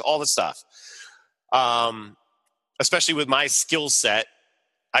 sandbags, all the stuff. Especially with my skill set,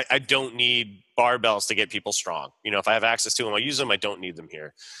 I don't need barbells to get people strong. If I have access to them, I'll use them. I don't need them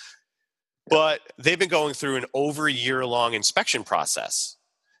here. But they've been going through an over a year-long inspection process.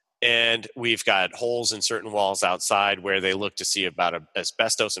 And we've got holes in certain walls outside where they look to see about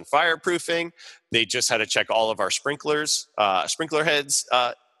asbestos and fireproofing. They just had to check all of our sprinkler heads,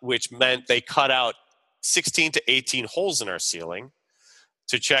 which meant they cut out 16 to 18 holes in our ceiling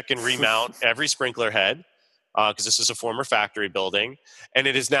to check and remount every sprinkler head, because this is a former factory building. And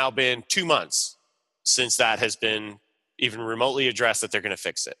it has now been 2 months since that has been even remotely addressed that they're going to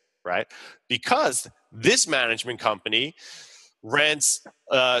fix it, right? Because this management company rents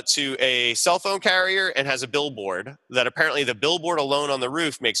to a cell phone carrier and has a billboard that apparently the billboard alone on the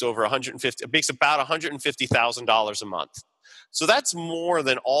roof makes about $150,000 a month. So that's more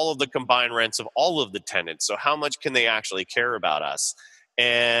than all of the combined rents of all of the tenants. So how much can they actually care about us?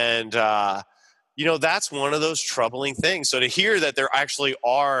 And, that's one of those troubling things. So to hear that there actually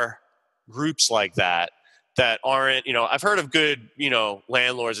are groups like that aren't, I've heard of good,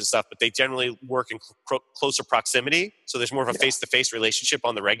 landlords and stuff, but they generally work in closer proximity. So there's more of a face-to-face relationship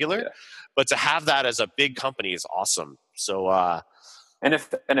on the regular. Yeah. But to have that as a big company is awesome. So, and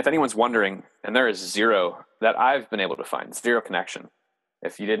if anyone's wondering, and there is zero that I've been able to find, zero connection.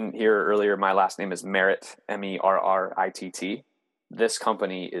 If you didn't hear earlier, my last name is Merritt, Merritt. This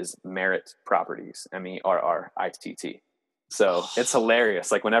company is Merritt Properties, Merritt. So it's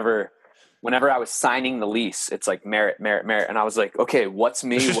hilarious. Like whenever I was signing the lease, it's like Merritt. And I was like, okay, what's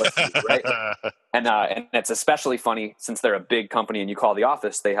me? What's me, right? And it's especially funny since they're a big company and you call the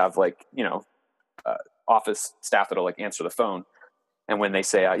office, they have like, office staff that'll like answer the phone. And when they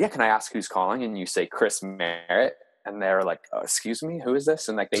say, can I ask who's calling? And you say, Chris Merritt. And they're like, excuse me, who is this?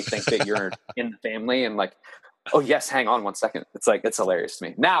 And like, they think that you're in the family and like, oh yes, hang on 1 second. It's like, it's hilarious to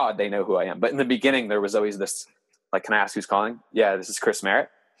me. Now they know who I am. But in the beginning, there was always this, like, can I ask who's calling? Yeah, this is Chris Merritt.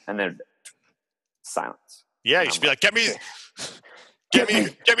 And then silence. Yeah, you should be like, get me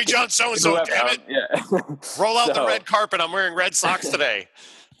John so-and-so, damn it. Yeah. Roll out the red carpet. I'm wearing red socks today.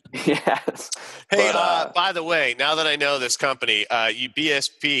 Yes. Hey, by the way, now that I know this company,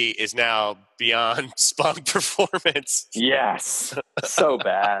 BSP is now beyond Spunk Performance. Yes. So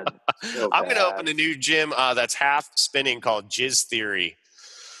bad. I'm going to open a new gym that's half spinning called Jizz Theory.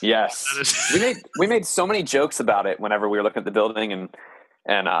 Yes. we made so many jokes about it whenever we were looking at the building,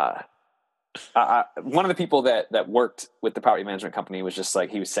 and one of the people that worked with the property management company was just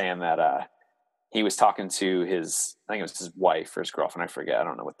like, he was saying that he was talking to I think it was his wife or his girlfriend, I forget, I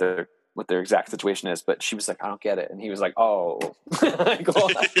don't know what their exact situation is, but she was like, I don't get it. And he was like, oh.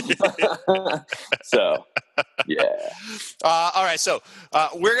 So, yeah. All right. So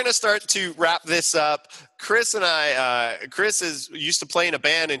we're going to start to wrap this up. Chris and Chris is used to play in a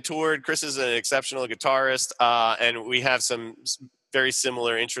band and toured. Chris is an exceptional guitarist. And we have some very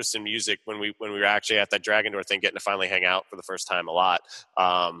similar interests in music when we were actually at that Dragon Door thing, getting to finally hang out for the first time a lot.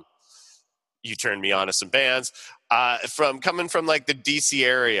 You turned me on to some bands. Coming from like the DC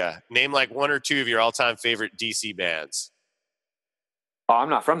area, name like one or two of your all-time favorite DC bands. Oh, I'm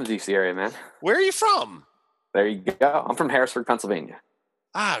not from the DC area, man. Where are you from? There you go. I'm from Harrisburg, Pennsylvania.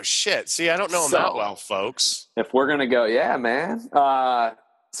 Oh, shit. See, I don't know them that well, folks. If we're going to go, yeah, man.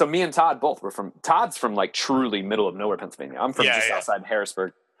 So me and Todd both were Todd's from like truly middle of nowhere, Pennsylvania. I'm from outside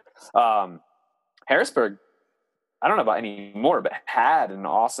Harrisburg. Harrisburg, I don't know about anymore, but had an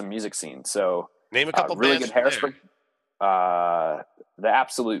awesome music scene. So name a couple really bands good Harrisburg. The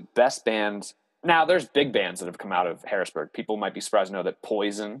absolute best band. Now there's big bands that have come out of Harrisburg. People might be surprised to know that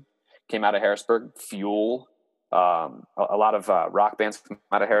Poison came out of Harrisburg, Fuel, a lot of rock bands come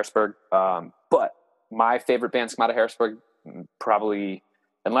out of Harrisburg. But my favorite bands come out of Harrisburg, probably,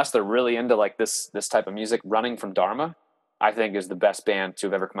 unless they're really into like this type of music, Running from Dharma, I think is the best band to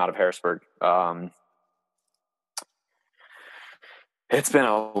have ever come out of Harrisburg. It's been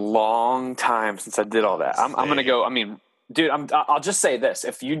a long time since I did all that. I'm going to go, I mean, dude, I'll just say this.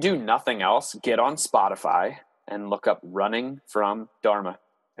 If you do nothing else, get on Spotify and look up Running from Dharma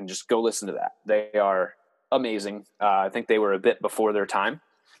and just go listen to that. They are amazing. I think they were a bit before their time.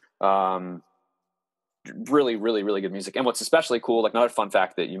 Really, really, really good music. And what's especially cool, like another fun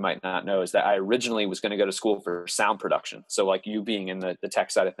fact that you might not know, is that I originally was going to go to school for sound production. So like you being in the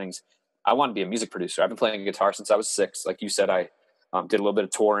tech side of things, I want to be a music producer. I've been playing guitar since I was 6. Like you said, I did a little bit of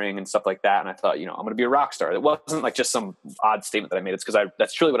touring and stuff like that. And I thought, I'm going to be a rock star. It wasn't like just some odd statement that I made. It's because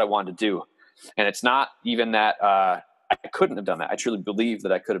that's truly what I wanted to do. And it's not even that I couldn't have done that. I truly believe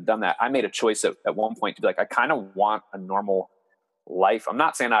that I could have done that. I made a choice at one point to be like, I kind of want a normal life. I'm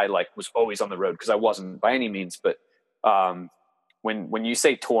not saying I like was always on the road, because I wasn't by any means. But when you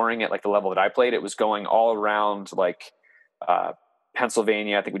say touring at like the level that I played, it was going all around like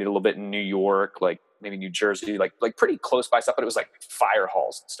Pennsylvania. I think we did a little bit in New York, like maybe New Jersey, like pretty close by stuff, but it was like fire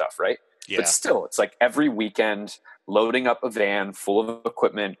halls and stuff, right? Yeah. But still, it's like every weekend loading up a van full of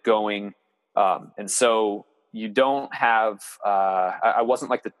equipment going. And so you don't have, I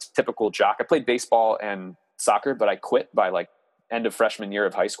wasn't like the typical jock. I played baseball and soccer, but I quit by like end of freshman year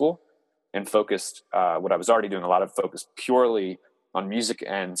of high school and focused, what I was already doing, a lot of focus purely on music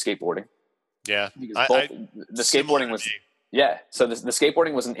and skateboarding. Yeah. Because the skateboarding was... Yeah. So the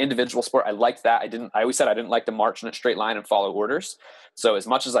skateboarding was an individual sport. I liked that. I always said I didn't like to march in a straight line and follow orders. So as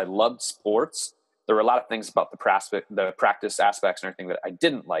much as I loved sports, there were a lot of things about the practice aspects and everything that I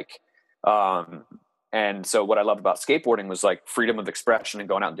didn't like. And so what I loved about skateboarding was like freedom of expression and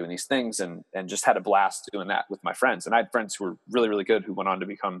going out and doing these things, and just had a blast doing that with my friends. And I had friends who were really, really good who went on to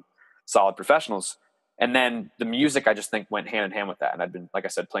become solid professionals. And then the music, I just think, went hand in hand with that. And I'd been, like I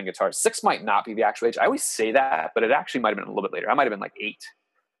said, playing guitar. 6 might not be the actual age. I always say that, but it actually might have been a little bit later. I might have been like 8,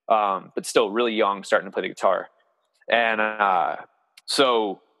 but still really young, starting to play the guitar. And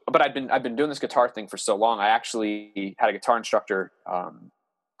but I've been doing this guitar thing for so long. I actually had a guitar instructor,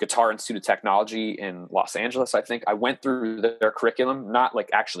 Guitar Institute of Technology in Los Angeles. I think I went through their curriculum, not like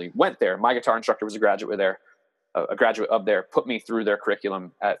actually went there. My guitar instructor was a graduate of there, put me through their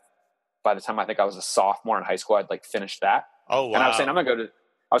curriculum by the time I think I was a sophomore in high school. I'd like finished that. Oh, wow. And I was saying, I'm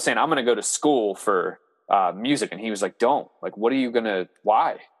going to go to school for music. And he was like, don't, like, what are you going to,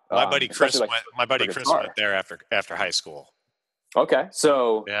 why? My buddy Chris went there after high school. Okay.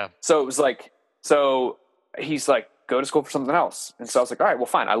 So it was like, so he's like, go to school for something else. And so I was like, all right, well,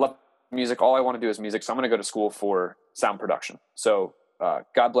 fine. I love music. All I want to do is music. So I'm going to go to school for sound production. So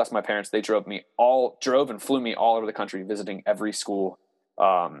God bless my parents. They drove and flew me all over the country, visiting every school,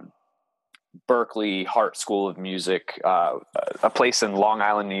 Berkeley, Hart School of Music, a place in Long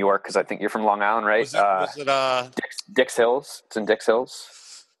Island, New York. Cause I think you're from Long Island, right? Was it Dix Hills? It's in Dix Hills.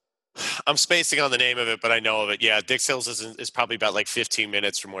 I'm spacing on the name of it, but I know of it. Yeah, Dix Hills is probably about like 15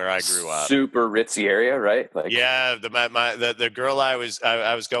 minutes from where I grew up. Super ritzy area, right? Like, yeah, the girl I was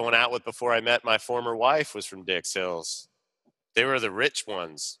going out with before I met my former wife was from Dix Hills. They were the rich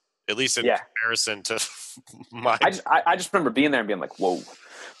ones, at least in comparison to my. I just remember being there and being like, whoa.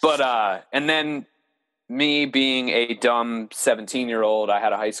 But and then me being a dumb 17-year-old, I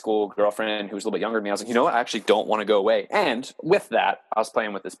had a high school girlfriend who was a little bit younger than me. I was like, you know what? I actually don't want to go away. And with that, I was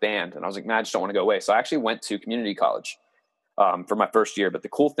playing with this band, and I was like, man, I just don't want to go away. So I actually went to community college for my first year. But the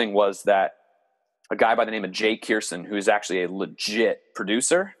cool thing was that a guy by the name of Jay Kierson, who is actually a legit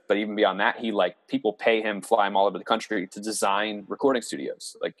producer, but even beyond that, people pay him, fly him all over the country to design recording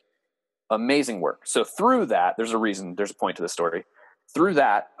studios. Like, amazing work. So through that, there's a point to the story. Through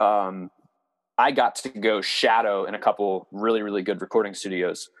that, I got to go shadow in a couple really, really good recording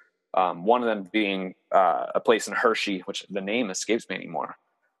studios. One of them being a place in Hershey, which the name escapes me anymore.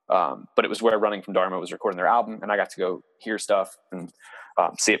 But it was where Running from Dharma was recording their album, and I got to go hear stuff and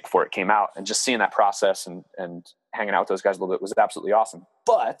see it before it came out. And just seeing that process and hanging out with those guys a little bit was absolutely awesome.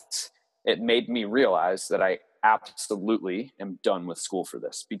 But it made me realize that I absolutely am done with school for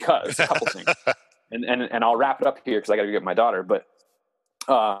this, because a couple things. And I'll wrap it up here because I got to get my daughter. But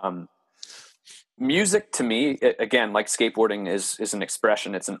music to me, again, like skateboarding, is an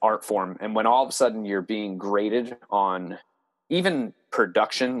expression. It's an art form. And when all of a sudden you're being graded on even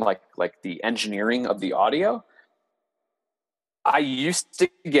production, like the engineering of the audio, I used to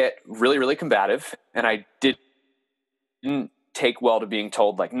get really, really combative, and I didn't take well to being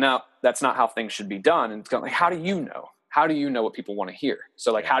told like, no, that's not how things should be done. And it's kind of like, how do you know? How do you know what people want to hear?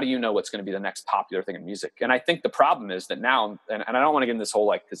 So like, how do you know what's going to be the next popular thing in music? And I think the problem is that now, and I don't want to get in this whole,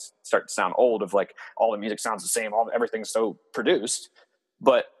 like, this start to sound old of like, all the music sounds the same, everything's so produced.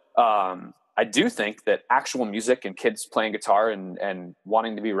 But I do think that actual music and kids playing guitar and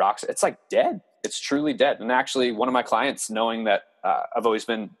wanting to be rocks, it's like dead. It's truly dead. And actually one of my clients, knowing that I've always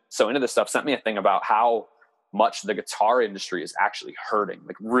been so into this stuff, sent me a thing about how much the guitar industry is actually hurting,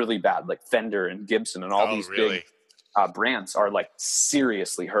 like really bad, like Fender and Gibson and all these big brands are like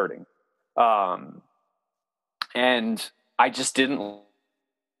seriously hurting. And I just didn't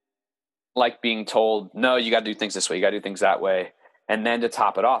like being told, no, you got to do things this way, you got to do things that way. And then to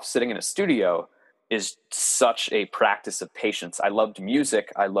top it off, sitting in a studio is such a practice of patience. I loved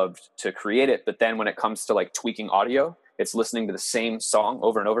music, I loved to create it, but then when it comes to like tweaking audio, it's listening to the same song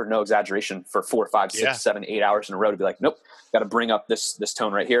over and over, no exaggeration, for 4, 5, 6, 7, 8 hours in a row to be like, nope, got to bring up this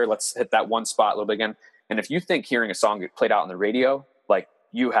tone right here. Let's hit that one spot a little bit again. And if you think hearing a song get played out on the radio, like,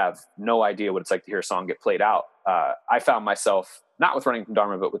 you have no idea what it's like to hear a song get played out. I found myself, not with Running from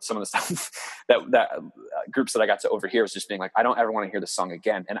Dharma, but with some of the stuff that groups that I got to overhear, was just being like, I don't ever want to hear this song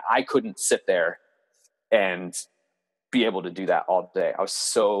again. And I couldn't sit there and be able to do that all day. I was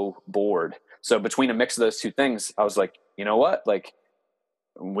so bored. So between a mix of those two things, I was like, you know what? Like,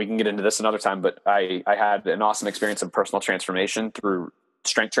 we can get into this another time, but I had an awesome experience of personal transformation through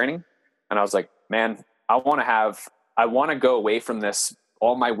strength training. And I was like, man, I want to go away from this,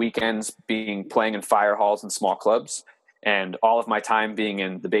 all my weekends being playing in fire halls and small clubs, and all of my time being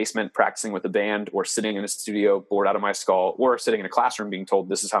in the basement practicing with a band, or sitting in a studio bored out of my skull, or sitting in a classroom being told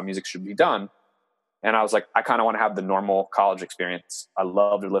this is how music should be done. And I was like, I kind of want to have the normal college experience. I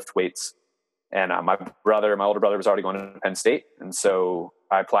love to lift weights. And my older brother was already going to Penn State. And so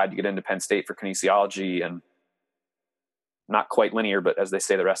I applied to get into Penn State for kinesiology, and not quite linear, but as they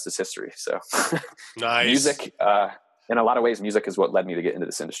say, the rest is history. So nice. Music, in a lot of ways, music is what led me to get into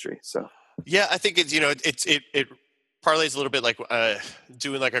this industry. So yeah, I think it's, it parlays a little bit like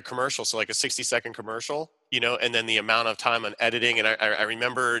doing like a commercial. So like a 60-second commercial, and then the amount of time on editing. And I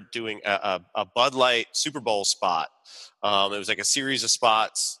remember doing a Bud Light Super Bowl spot. It was like a series of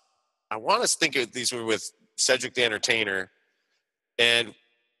spots. I want to think these were with Cedric the Entertainer and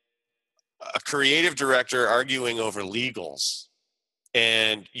a creative director arguing over legals.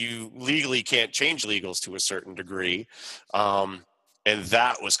 And you legally can't change legals to a certain degree. And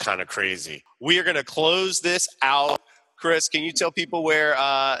that was kind of crazy. We are going to close this out. Chris, can you tell people where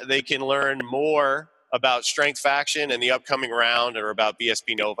they can learn more about Strength Faction and the upcoming round, or about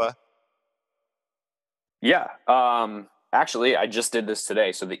BSP Nova? Yeah. Actually, I just did this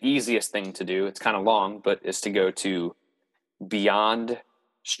today. So the easiest thing to do, it's kind of long, but is to go to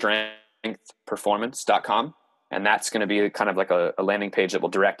beyondstrengthperformance.com. And that's going to be kind of like a landing page that will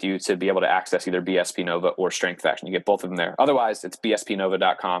direct you to be able to access either BSP Nova or Strength Faction. You get both of them there. Otherwise, it's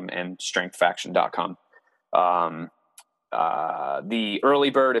bspnova.com and strengthfaction.com. The early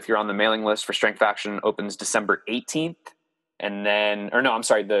bird, if you're on the mailing list for Strength Faction, opens December 18th. And then,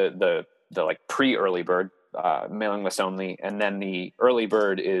 the like pre-early bird, mailing list only. And then the early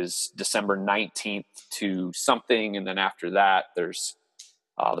bird is December 19th to something. And then after that, there's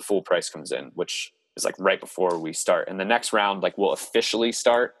the full price comes in, which is like right before we start. And the next round, like, will officially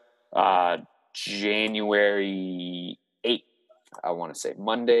start January 8th. I want to say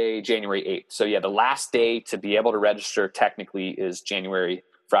Monday, January 8th. So yeah, the last day to be able to register technically is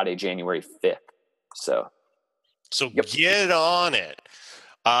Friday, January 5th. So yep. Get on it.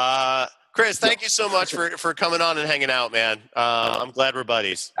 Chris, thank you so much for coming on and hanging out, man. I'm glad we're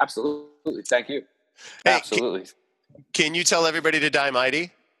buddies. Absolutely. Thank you. Hey, absolutely. Can you tell everybody to die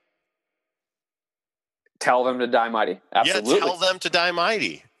mighty? Tell them to die mighty. Absolutely. Yeah, tell them to die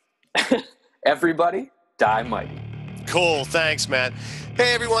mighty. Everybody, die mighty. Cool. Thanks, man.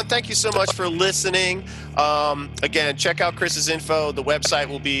 Hey, everyone. Thank you so much for listening. Again, check out Chris's info. The website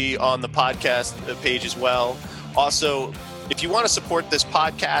will be on the podcast page as well. Also, if you want to support this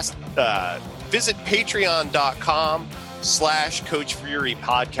podcast, visit patreon.com/Coach Fury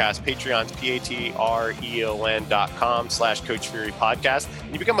Podcast. Patreon's patreon.com/Coach Fury Podcast.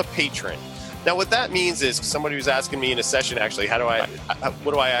 And you become a patron. Now, what that means is, somebody was asking me in a session, actually,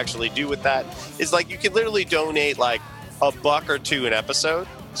 what do I actually do with that? Is like, you can literally donate like $1 or $2 an episode.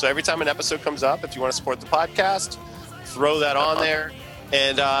 So every time an episode comes up, if you want to support the podcast, throw that on there.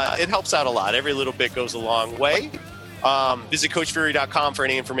 And it helps out a lot. Every little bit goes a long way. Visit CoachFury.com for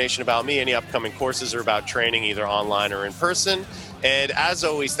any information about me, any upcoming courses, or about training, either online or in person. And as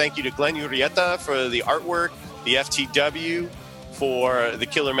always, thank you to Glenn Urieta for the artwork, the FTW for the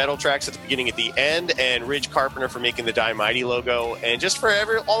killer metal tracks at the beginning, at the end, and Ridge Carpenter for making the Die Mighty logo. And just for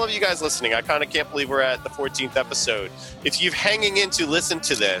all of you guys listening, I kind of can't believe we're at the 14th episode. If you're hanging in to listen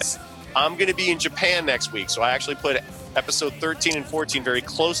to this, I'm going to be in Japan next week. So I actually put episode 13 and 14 very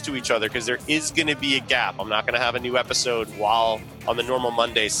close to each other because there is going to be a gap. I'm not going to have a new episode while on the normal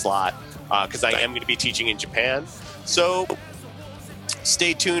Monday slot because I am going to be teaching in Japan. So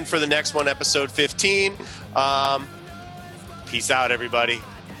stay tuned for the next one, episode 15. Peace out, everybody.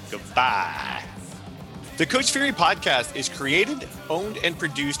 Goodbye. The Coach Fury podcast is created, owned, and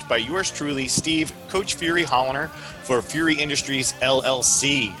produced by yours truly, Steve Coach Fury Holliner for Fury Industries,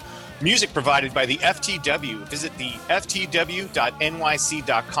 LLC. Music provided by the FTW. Visit the ftw.nyc.com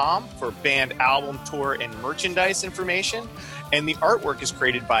for band, album, tour, and merchandise information. And the artwork is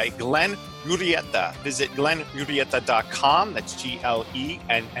created by Glenn Urieta. Visit glennurieta.com. That's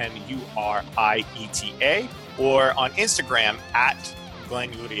GLENNURIETA. Or on Instagram at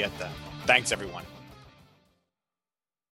Glenn Urieta. Thanks, everyone.